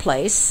over the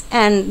place,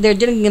 and they're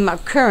digging them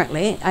up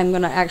currently. I'm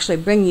going to actually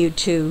bring you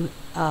to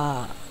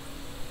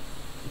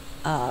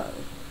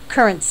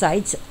current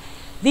sites.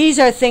 These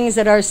are things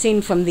that are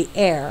seen from the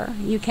air.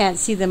 You can't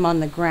see them on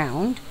the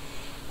ground.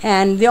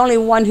 And the only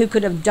one who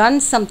could have done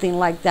something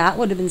like that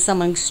would have been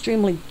someone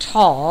extremely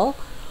tall,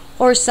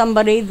 or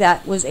somebody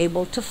that was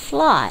able to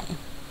fly.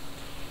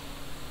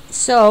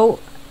 So,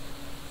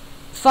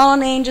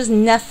 fallen angels,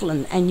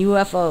 Nephilim, and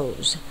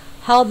UFOs,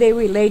 how they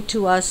relate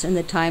to us in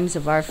the times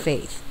of our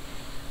faith.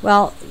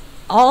 Well,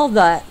 all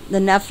the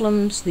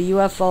Nephilims, the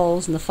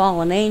UFOs, and the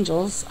fallen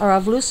angels are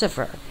of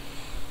Lucifer.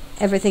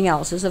 Everything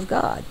else is of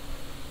God.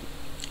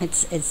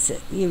 It's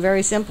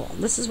very simple.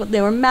 This is what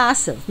they were,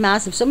 massive.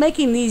 So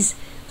making these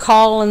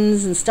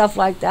columns and stuff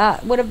like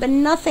that would have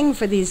been nothing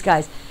for these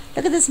guys.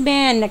 Look at this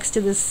man next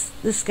to this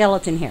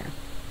skeleton here.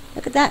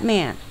 Look at that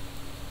man.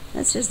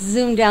 Let's just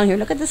zoom down here.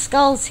 Look at the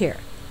skulls here.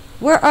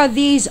 Where are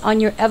these on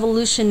your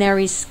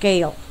evolutionary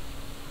scale?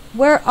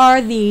 Where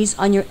are these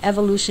on your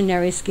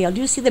evolutionary scale?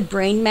 Do you see the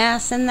brain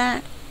mass in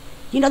that?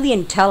 Do you know the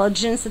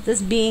intelligence that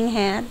this being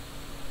had?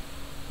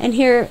 And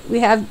here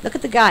we have, look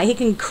at the guy. He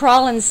can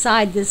crawl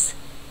inside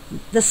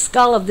the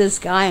skull of this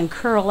guy and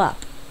curl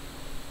up.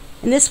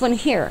 And this one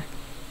here,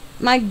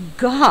 my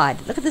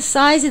God, look at the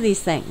size of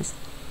these things.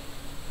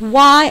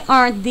 Why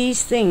aren't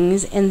these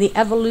things in the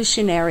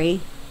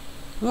evolutionary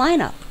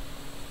lineup?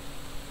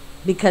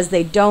 Because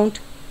they don't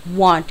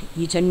want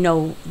you to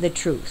know the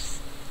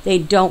truth. They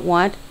don't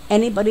want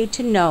anybody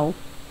to know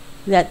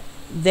that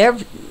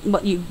that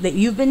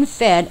you've been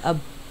fed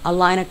a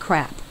line of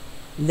crap.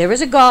 There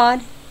is a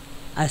God,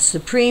 a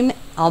supreme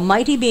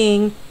almighty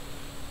being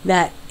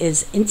that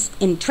is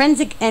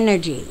intrinsic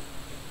energy.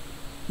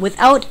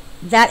 Without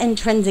that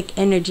intrinsic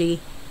energy,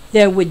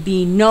 there would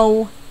be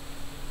no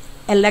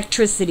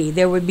electricity,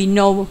 there would be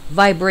no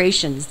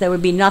vibrations, there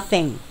would be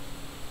nothing.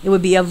 It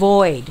would be a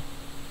void.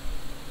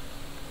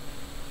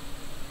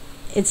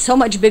 It's so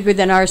much bigger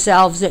than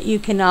ourselves that you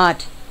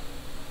cannot,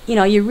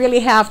 you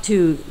really have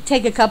to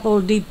take a couple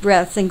of deep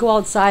breaths and go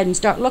outside and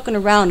start looking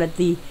around at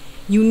the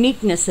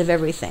uniqueness of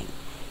everything.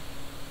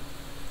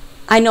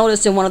 I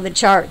noticed in one of the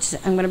charts,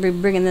 I'm going to be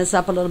bringing this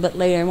up a little bit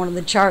later, in one of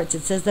the charts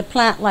it says that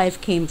plant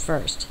life came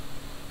first.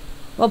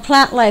 Well,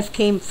 plant life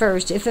came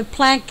first. If a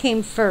plant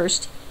came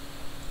first,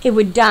 it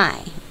would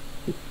die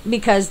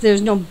because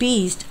there's no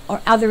bees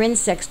or other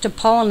insects to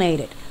pollinate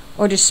it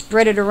or to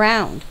spread it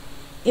around.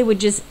 It would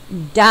just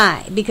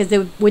die because they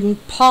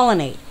wouldn't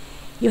pollinate.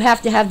 You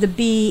have to have the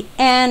bee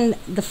and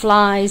the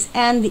flies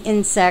and the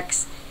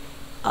insects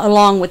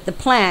along with the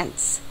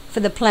plants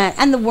for the plant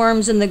and the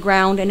worms in the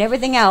ground and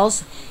everything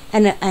else,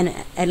 and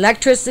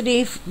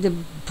electricity that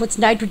puts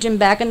nitrogen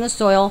back in the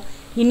soil.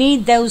 You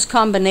need those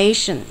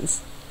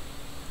combinations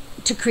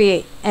to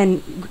create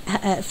and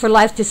for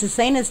life to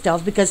sustain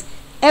itself, because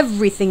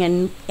everything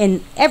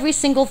in every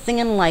single thing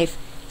in life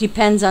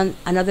depends on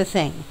another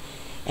thing.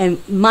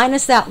 And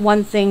minus that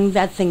one thing,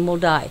 that thing will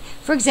die.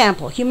 For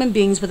example, human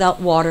beings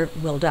without water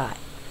will die.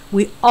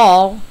 We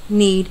all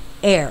need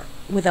air.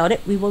 Without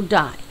it, we will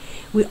die.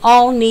 We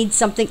all need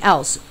something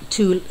else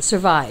to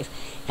survive.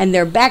 And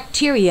their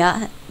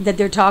bacteria that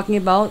they're talking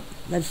about,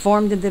 that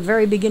formed at the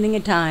very beginning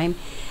of time,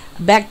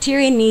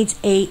 bacteria needs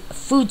a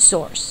food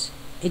source.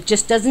 It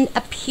just doesn't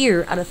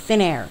appear out of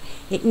thin air.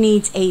 It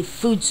needs a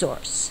food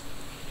source.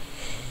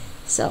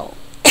 So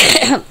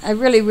I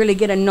really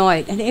get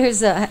annoyed. And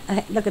here's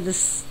look at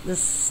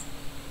this.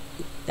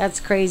 That's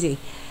crazy.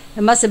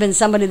 It must have been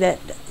somebody that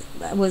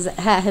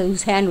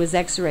whose hand was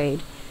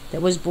X-rayed,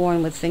 that was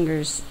born with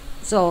fingers.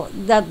 So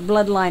that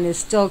bloodline is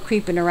still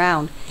creeping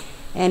around,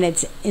 and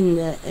it's in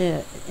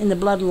the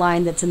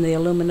bloodline that's in the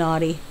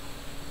Illuminati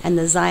and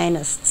the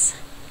Zionists.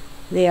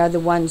 They are the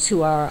ones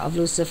who are of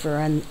Lucifer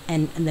and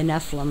the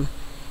Nephilim,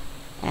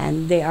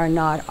 and they are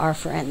not our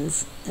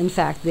friends. In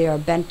fact, they are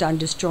bent on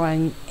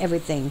destroying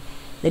everything.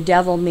 The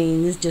devil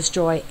means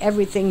destroy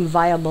everything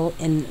viable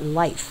in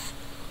life.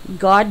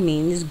 God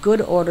means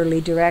good orderly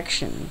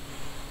direction.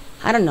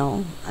 I don't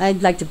know. I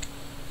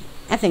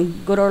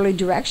think good orderly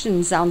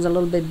direction sounds a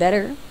little bit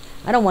better.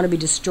 I don't want to be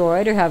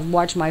destroyed or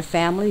watch my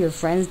family or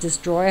friends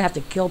destroy. I have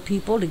to kill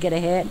people to get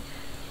ahead.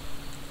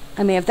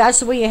 I mean, if that's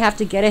the way you have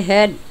to get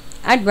ahead,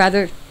 I'd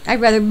rather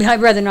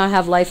not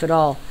have life at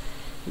all,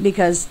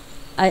 because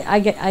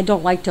I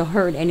don't like to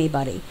hurt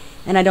anybody,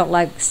 and I don't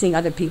like seeing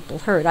other people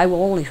hurt. I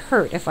will only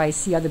hurt if I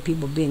see other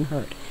people being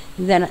hurt,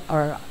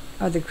 or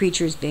other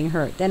creatures being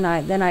hurt. Then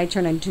I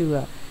turn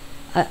into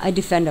I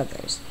defend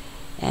others,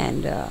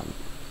 and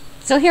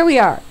so here we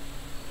are.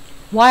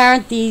 Why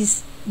aren't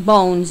these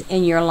bones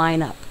in your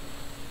lineup?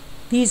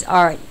 These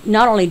are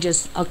not only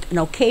just an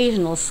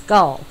occasional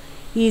skull.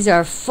 These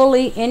are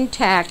fully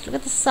intact. Look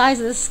at the size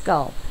of the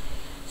skull.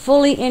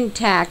 Fully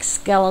intact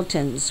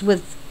skeletons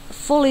with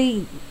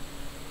fully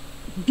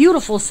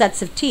beautiful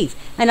sets of teeth.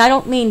 And I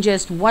don't mean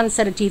just one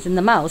set of teeth in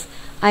the mouth.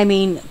 I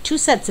mean 2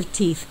 sets of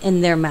teeth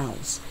in their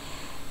mouths.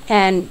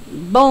 And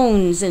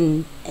bones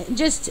and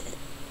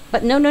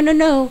but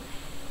no.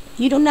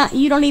 You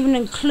don't even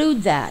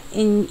include that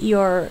in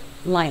your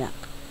lineup.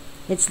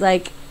 It's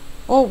like,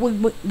 oh,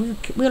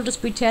 we'll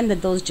just pretend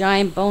that those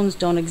giant bones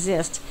don't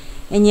exist.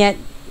 And yet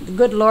the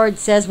good Lord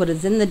says what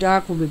is in the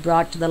dark will be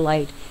brought to the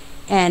light.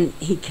 And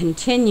he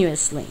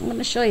continuously, I'm going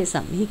to show you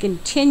something. He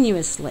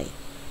continuously,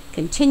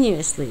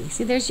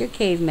 see, there's your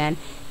caveman.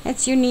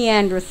 That's your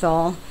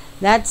Neanderthal.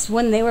 That's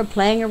when they were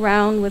playing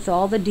around with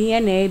all the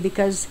DNA,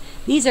 because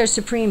these are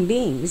supreme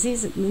beings.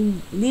 These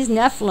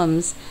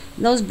Nephilims,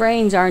 those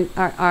brains aren't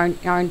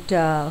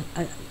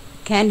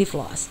candy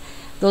floss.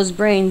 Those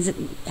brains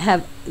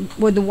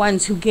were the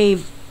ones who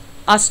gave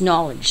us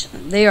knowledge.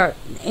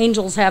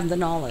 Angels have the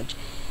knowledge,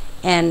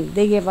 and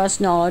they give us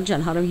knowledge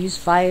on how to use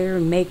fire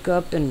and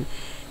makeup and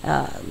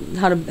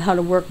how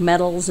to work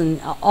metals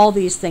and all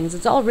these things.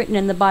 It's all written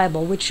in the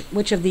Bible.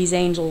 Which of these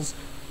angels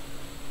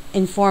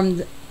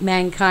informed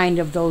mankind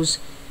of those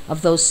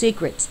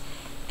secrets?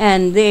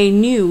 And they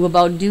knew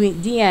about doing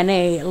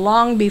DNA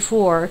long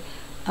before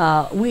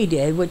we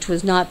did, which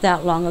was not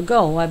that long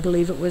ago. I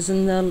believe it was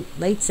in the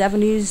late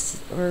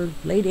 70s or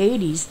late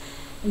 80s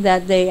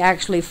that they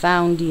actually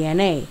found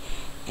DNA.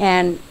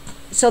 And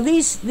so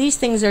these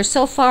things are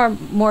so far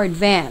more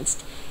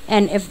advanced,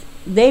 and if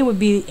they would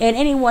be, and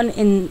anyone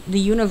in the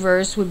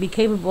universe would be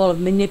capable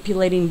of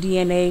manipulating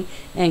DNA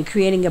and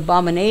creating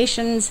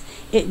abominations,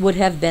 it would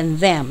have been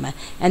them.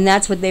 And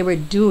that's what they were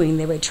doing.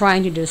 They were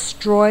trying to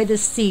destroy the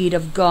seed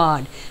of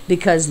God,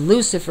 because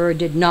Lucifer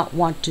did not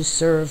want to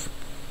serve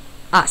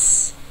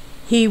us.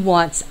 He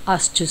wants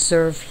us to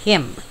serve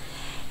him.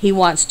 He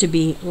wants to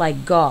be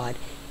like God.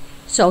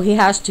 So he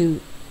has to,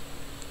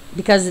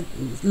 because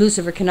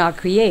Lucifer cannot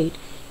create,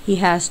 he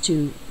has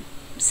to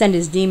send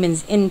his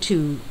demons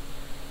into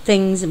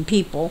things and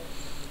people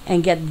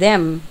and get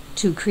them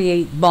to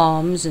create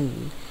bombs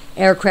and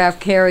aircraft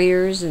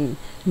carriers and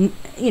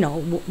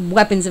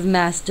weapons of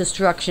mass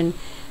destruction.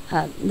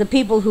 The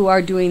people who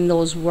are doing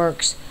those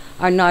works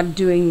are not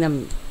doing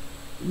them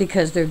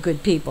because they're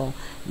good people.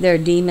 They're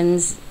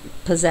demons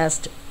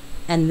possessed,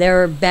 and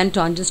they're bent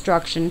on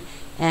destruction,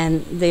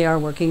 and they are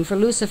working for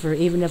Lucifer.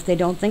 Even if they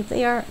don't think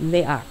they are,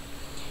 they are.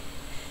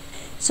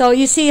 So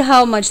you see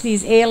how much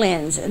these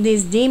aliens,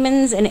 these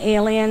demons and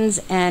aliens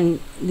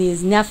and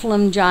these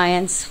Nephilim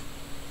giants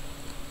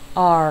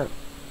are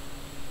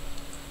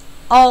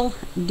all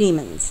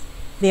demons.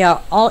 They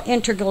are all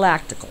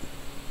intergalactical.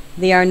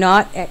 They are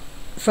not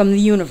from the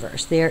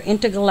universe. They are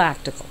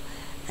intergalactical.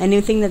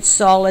 Anything that's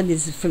solid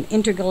is from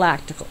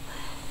intergalactical.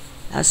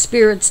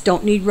 Spirits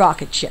don't need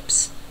rocket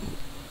ships.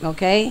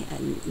 Okay?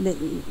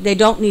 They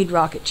don't need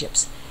rocket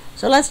ships.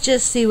 So let's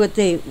just see what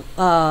they,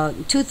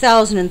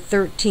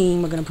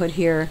 2013, we're going to put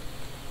here,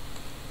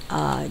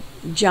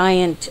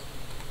 giant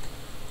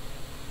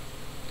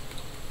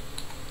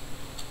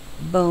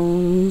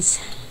bones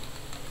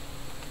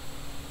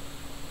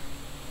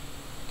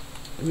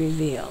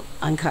revealed,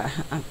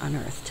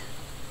 unearthed.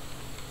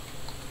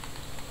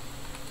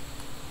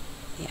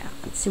 Yeah,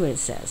 let's see what it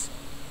says.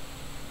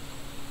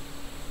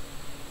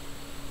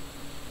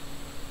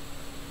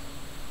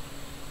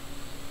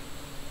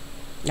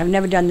 I've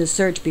never done this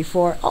search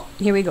before. Oh,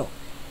 here we go.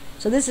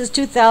 So this is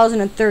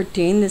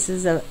 2013. This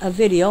is a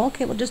video.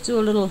 Okay, we'll just do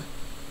a little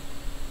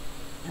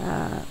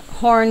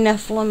horn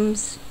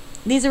Nephilims.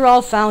 These are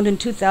all found in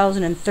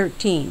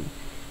 2013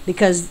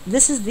 because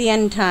this is the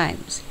end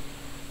times.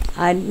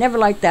 I never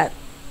liked that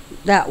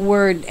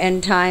word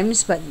end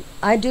times, but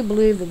I do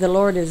believe that the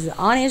Lord is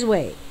on his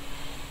way.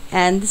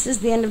 And this is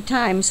the end of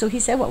time. So he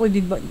said what was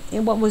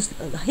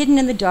hidden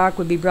in the dark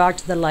would be brought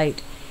to the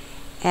light.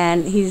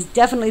 And he's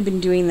definitely been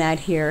doing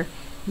that here.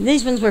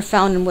 These ones were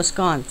found in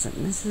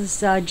Wisconsin. This is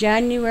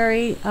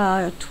January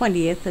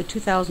 20th of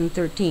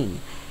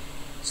 2013.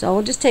 So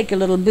we'll just take a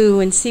little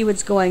boo and see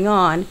what's going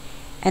on,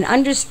 and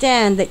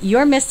understand that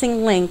your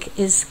missing link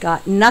is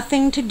got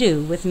nothing to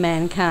do with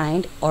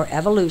mankind or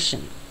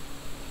evolution.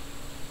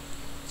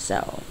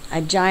 So,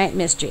 a giant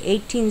mystery.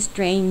 18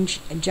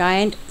 strange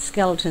giant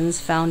skeletons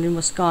found in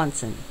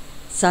Wisconsin.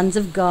 Sons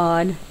of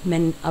God,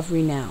 men of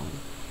renown.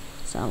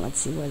 So let's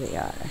see where they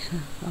are.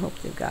 I hope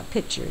they've got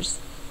pictures.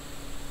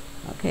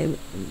 Okay,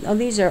 oh,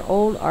 these are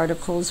old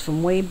articles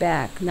from way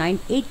back,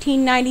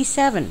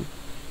 1897.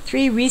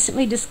 3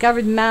 recently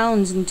discovered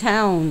mounds in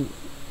town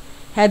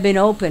had been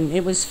opened.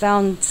 It was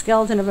found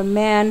skeleton of a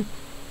man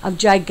of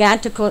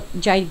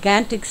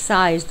gigantic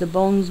size. The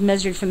bones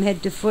measured from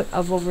head to foot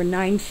of over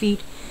 9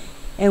 feet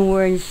and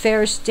were in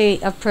fair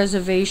state of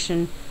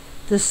preservation.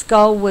 The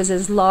skull was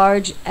as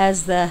large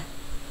as the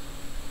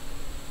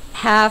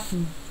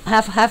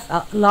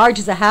large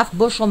as a half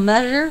bushel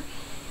measure.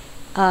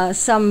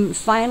 Some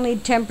finely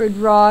tempered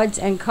rods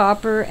and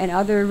copper and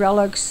other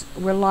relics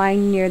were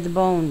lying near the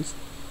bones.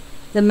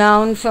 The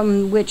mound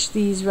from which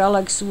these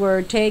relics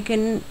were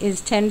taken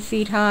is 10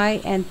 feet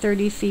high and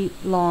 30 feet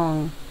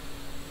long.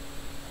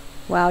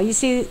 Wow, you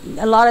see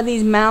a lot of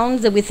these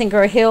mounds that we think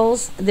are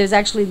hills,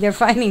 they're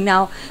finding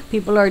now,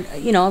 people are,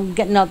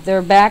 getting out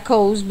their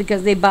backhoes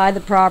because they buy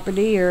the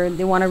property or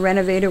they want to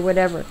renovate or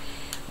whatever,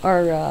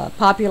 or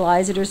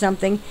populize it or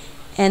something,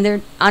 and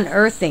they're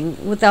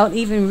unearthing without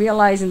even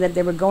realizing that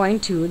they were going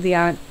to. They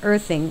are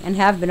unearthing and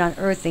have been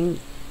unearthing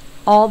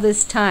all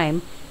this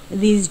time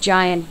these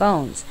giant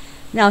bones.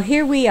 Now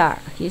here we are.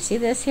 You see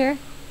this here?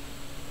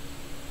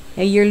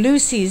 Now your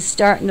Lucy's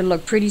starting to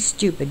look pretty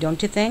stupid,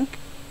 don't you think?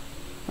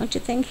 Don't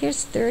you think?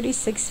 Here's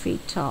 36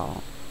 feet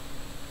tall.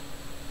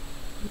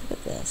 Look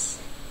at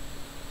this.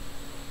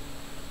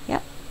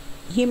 Yep.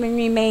 Human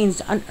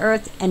remains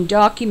unearthed and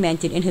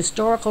documented in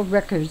historical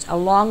records,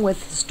 along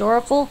with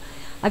historical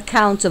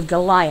accounts of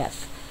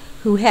Goliath,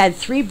 who had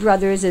 3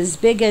 brothers as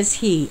big as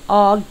he,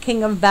 Og,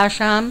 king of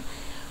Bashan,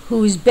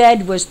 whose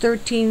bed was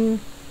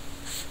 13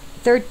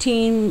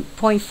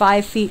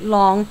 13.5 feet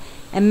long,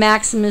 and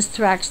Maximus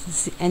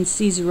Thrax and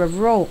Caesar of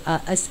Rome,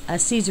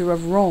 Caesar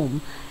of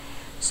Rome.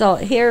 So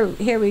here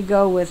we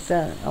go with,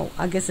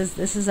 I guess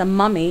this is a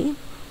mummy,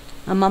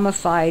 a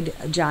mummified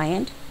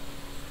giant.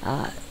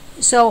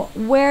 So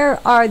where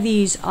are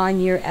these on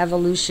your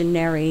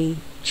evolutionary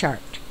chart?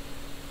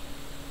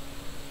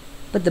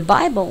 But the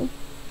Bible,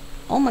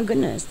 oh my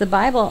goodness, the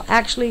Bible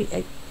actually,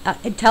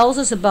 it tells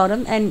us about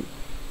them and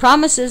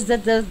promises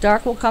that the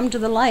dark will come to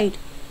the light.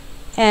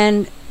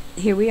 And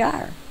here we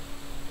are.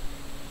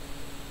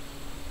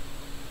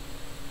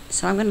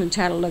 So I'm going to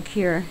try to look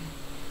here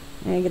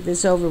and get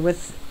this over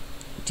with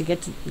to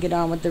get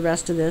on with the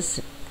rest of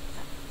this.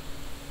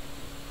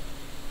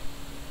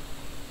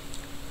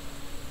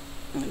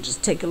 I'll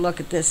just take a look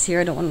at this here.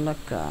 I don't want to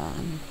look.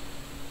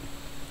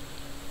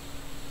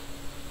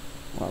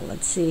 Well,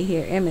 let's see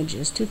here.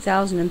 Images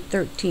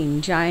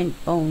 2013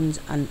 giant bones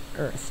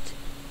unearthed.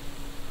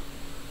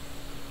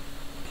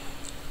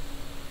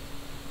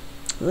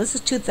 Well, this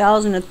is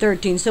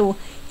 2013. So,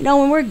 you know,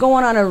 when we're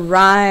going on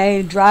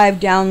a drive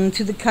down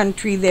through the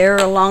country there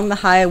along the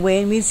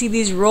highway, and we see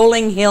these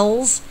rolling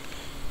hills,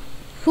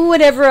 who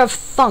would ever have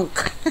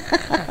thunk?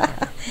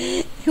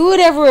 Who would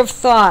ever have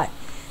thought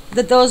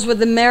that those were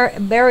the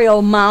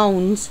burial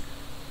mounds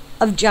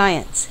of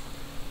giants?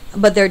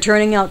 But they're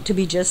turning out to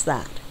be just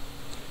that.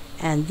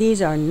 And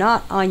these are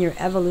not on your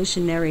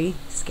evolutionary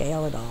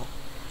scale at all.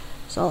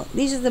 So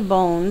these are the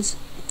bones.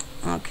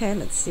 Okay,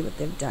 let's see what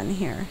they've done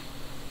here.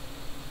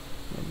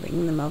 They're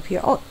bringing them up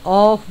here.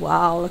 Oh,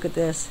 wow, look at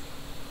this.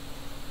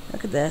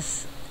 Look at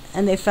this.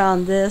 And they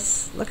found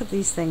this. Look at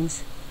these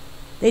things.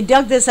 They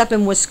dug this up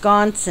in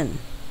Wisconsin.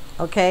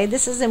 Okay,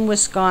 this is in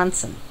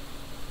Wisconsin.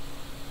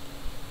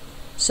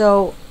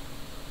 So,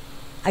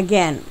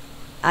 again,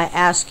 I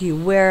ask you,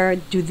 where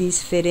do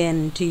these fit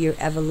into your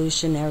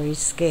evolutionary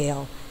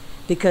scale?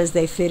 Because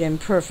they fit in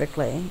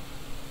perfectly,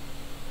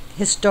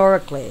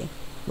 historically,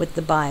 with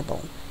the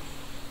Bible.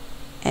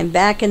 And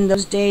back in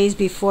those days,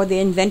 before they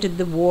invented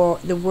the word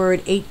in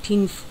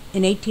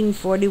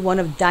 1841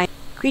 of dinosaurs,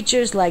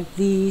 creatures like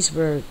these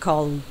were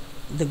called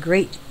the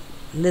great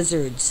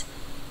lizards.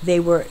 They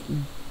were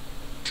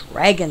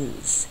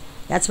dragons.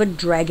 That's what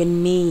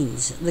dragon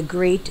means, the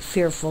great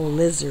fearful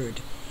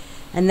lizard.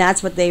 And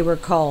that's what they were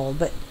called.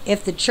 But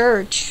if the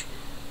church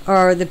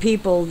or the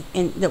people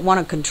that want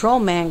to control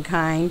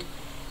mankind,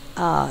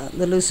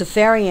 the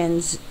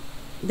Luciferians,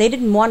 they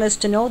didn't want us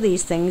to know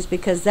these things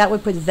because that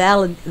would put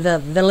validity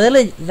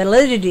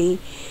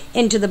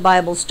into the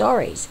Bible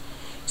stories.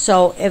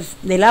 So if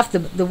they left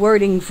the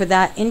wording for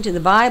that into the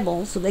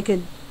Bible, so they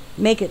could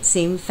make it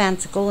seem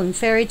fanciful and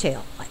fairy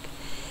tale like,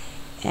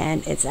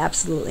 and it's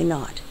absolutely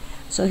not.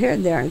 So here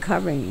they're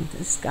uncovering.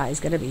 This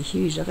guy's got to be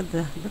huge. Look at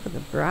the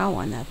brow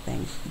on that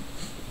thing.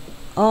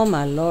 Oh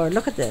my Lord!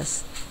 Look at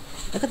this.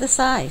 Look at the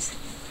size.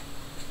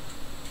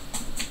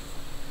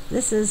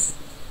 This is,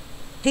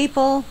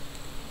 people,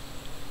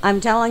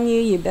 I'm telling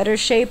you, you better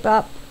shape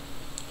up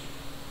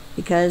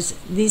because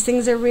these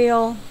things are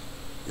real.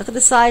 Look at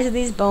the size of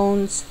these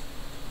bones.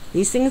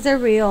 These things are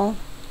real,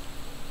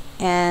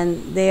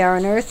 and they are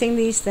unearthing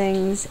these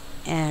things,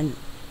 and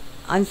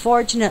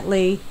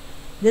unfortunately,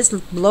 this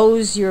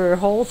blows your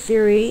whole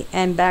theory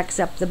and backs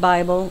up the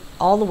Bible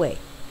all the way.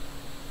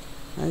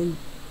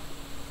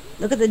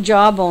 Look at the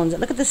jawbones.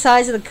 Look at the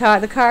size of the car.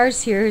 The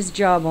car's here, his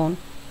jawbone.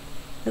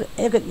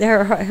 Look at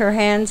her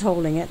hands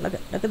holding it. Look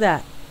at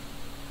that.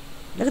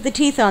 Look at the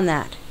teeth on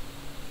that.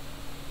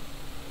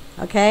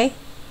 Okay?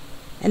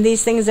 And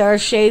these things are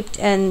shaped,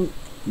 and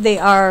they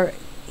are,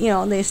 you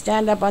know, they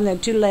stand up on their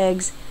two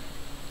legs.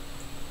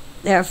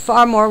 They are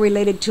far more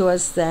related to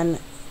us than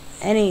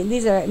any.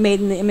 These are made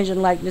in the image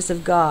and likeness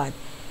of God,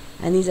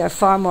 and these are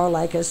far more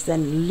like us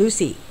than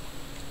Lucy.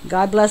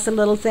 God bless the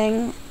little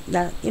thing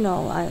that, you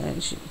know,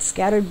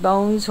 scattered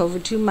bones over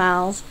 2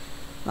 miles.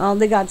 Well,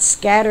 they got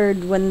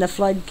scattered when the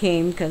flood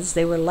came because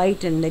they were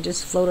light and they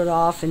just floated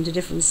off into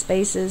different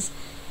spaces,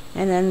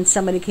 and then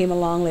somebody came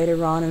along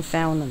later on and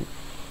found them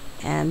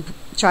and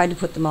tried to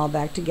put them all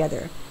back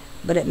together.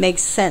 But it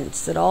makes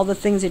sense that all the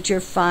things that you're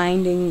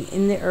finding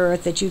in the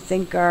earth that you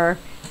think are,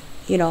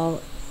 you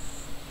know,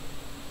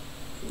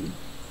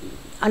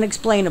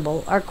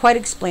 unexplainable are quite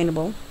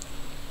explainable,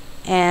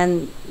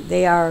 and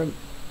they are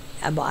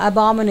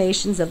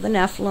abominations of the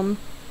Nephilim,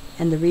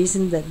 and the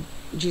reason that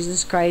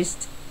Jesus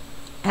Christ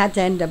had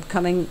to end up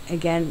coming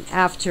again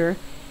after,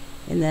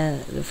 in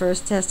the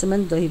First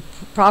Testament, though he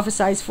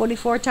prophesies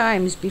 44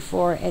 times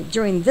before,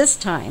 during this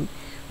time,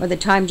 or the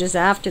time just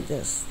after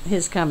this,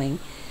 his coming,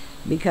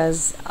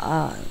 because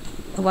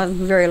it wasn't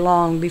very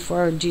long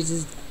before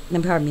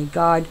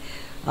God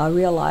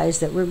realized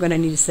that we're going to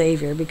need a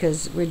savior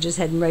because we're just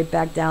heading right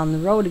back down the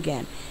road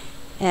again.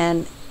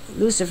 And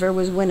Lucifer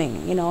was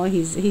winning. You know,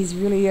 he's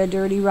really a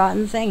dirty,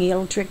 rotten thing.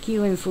 He'll trick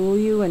you and fool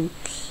you, and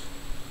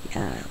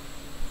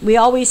we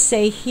always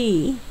say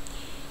he,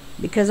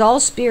 because all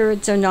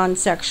spirits are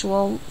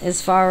non-sexual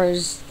as far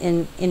as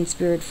in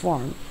spirit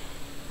form.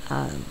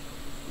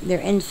 They're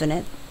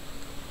infinite.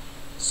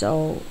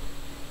 So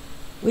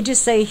we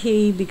just say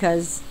he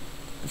because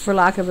for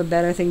lack of a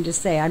better thing to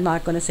say. I'm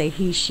not going to say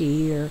he,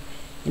 she, or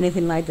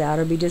anything like that,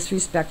 or be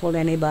disrespectful to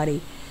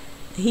anybody.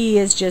 He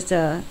is just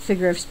a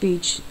figure of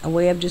speech, a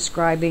way of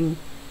describing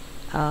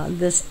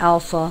this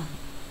alpha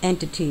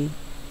entity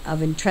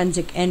of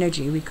intrinsic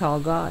energy we call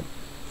God.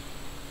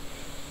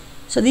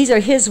 So these are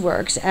his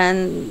works,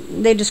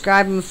 and they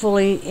describe him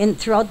fully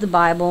throughout the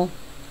Bible,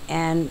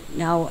 and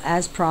now,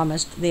 as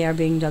promised, they are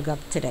being dug up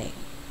today.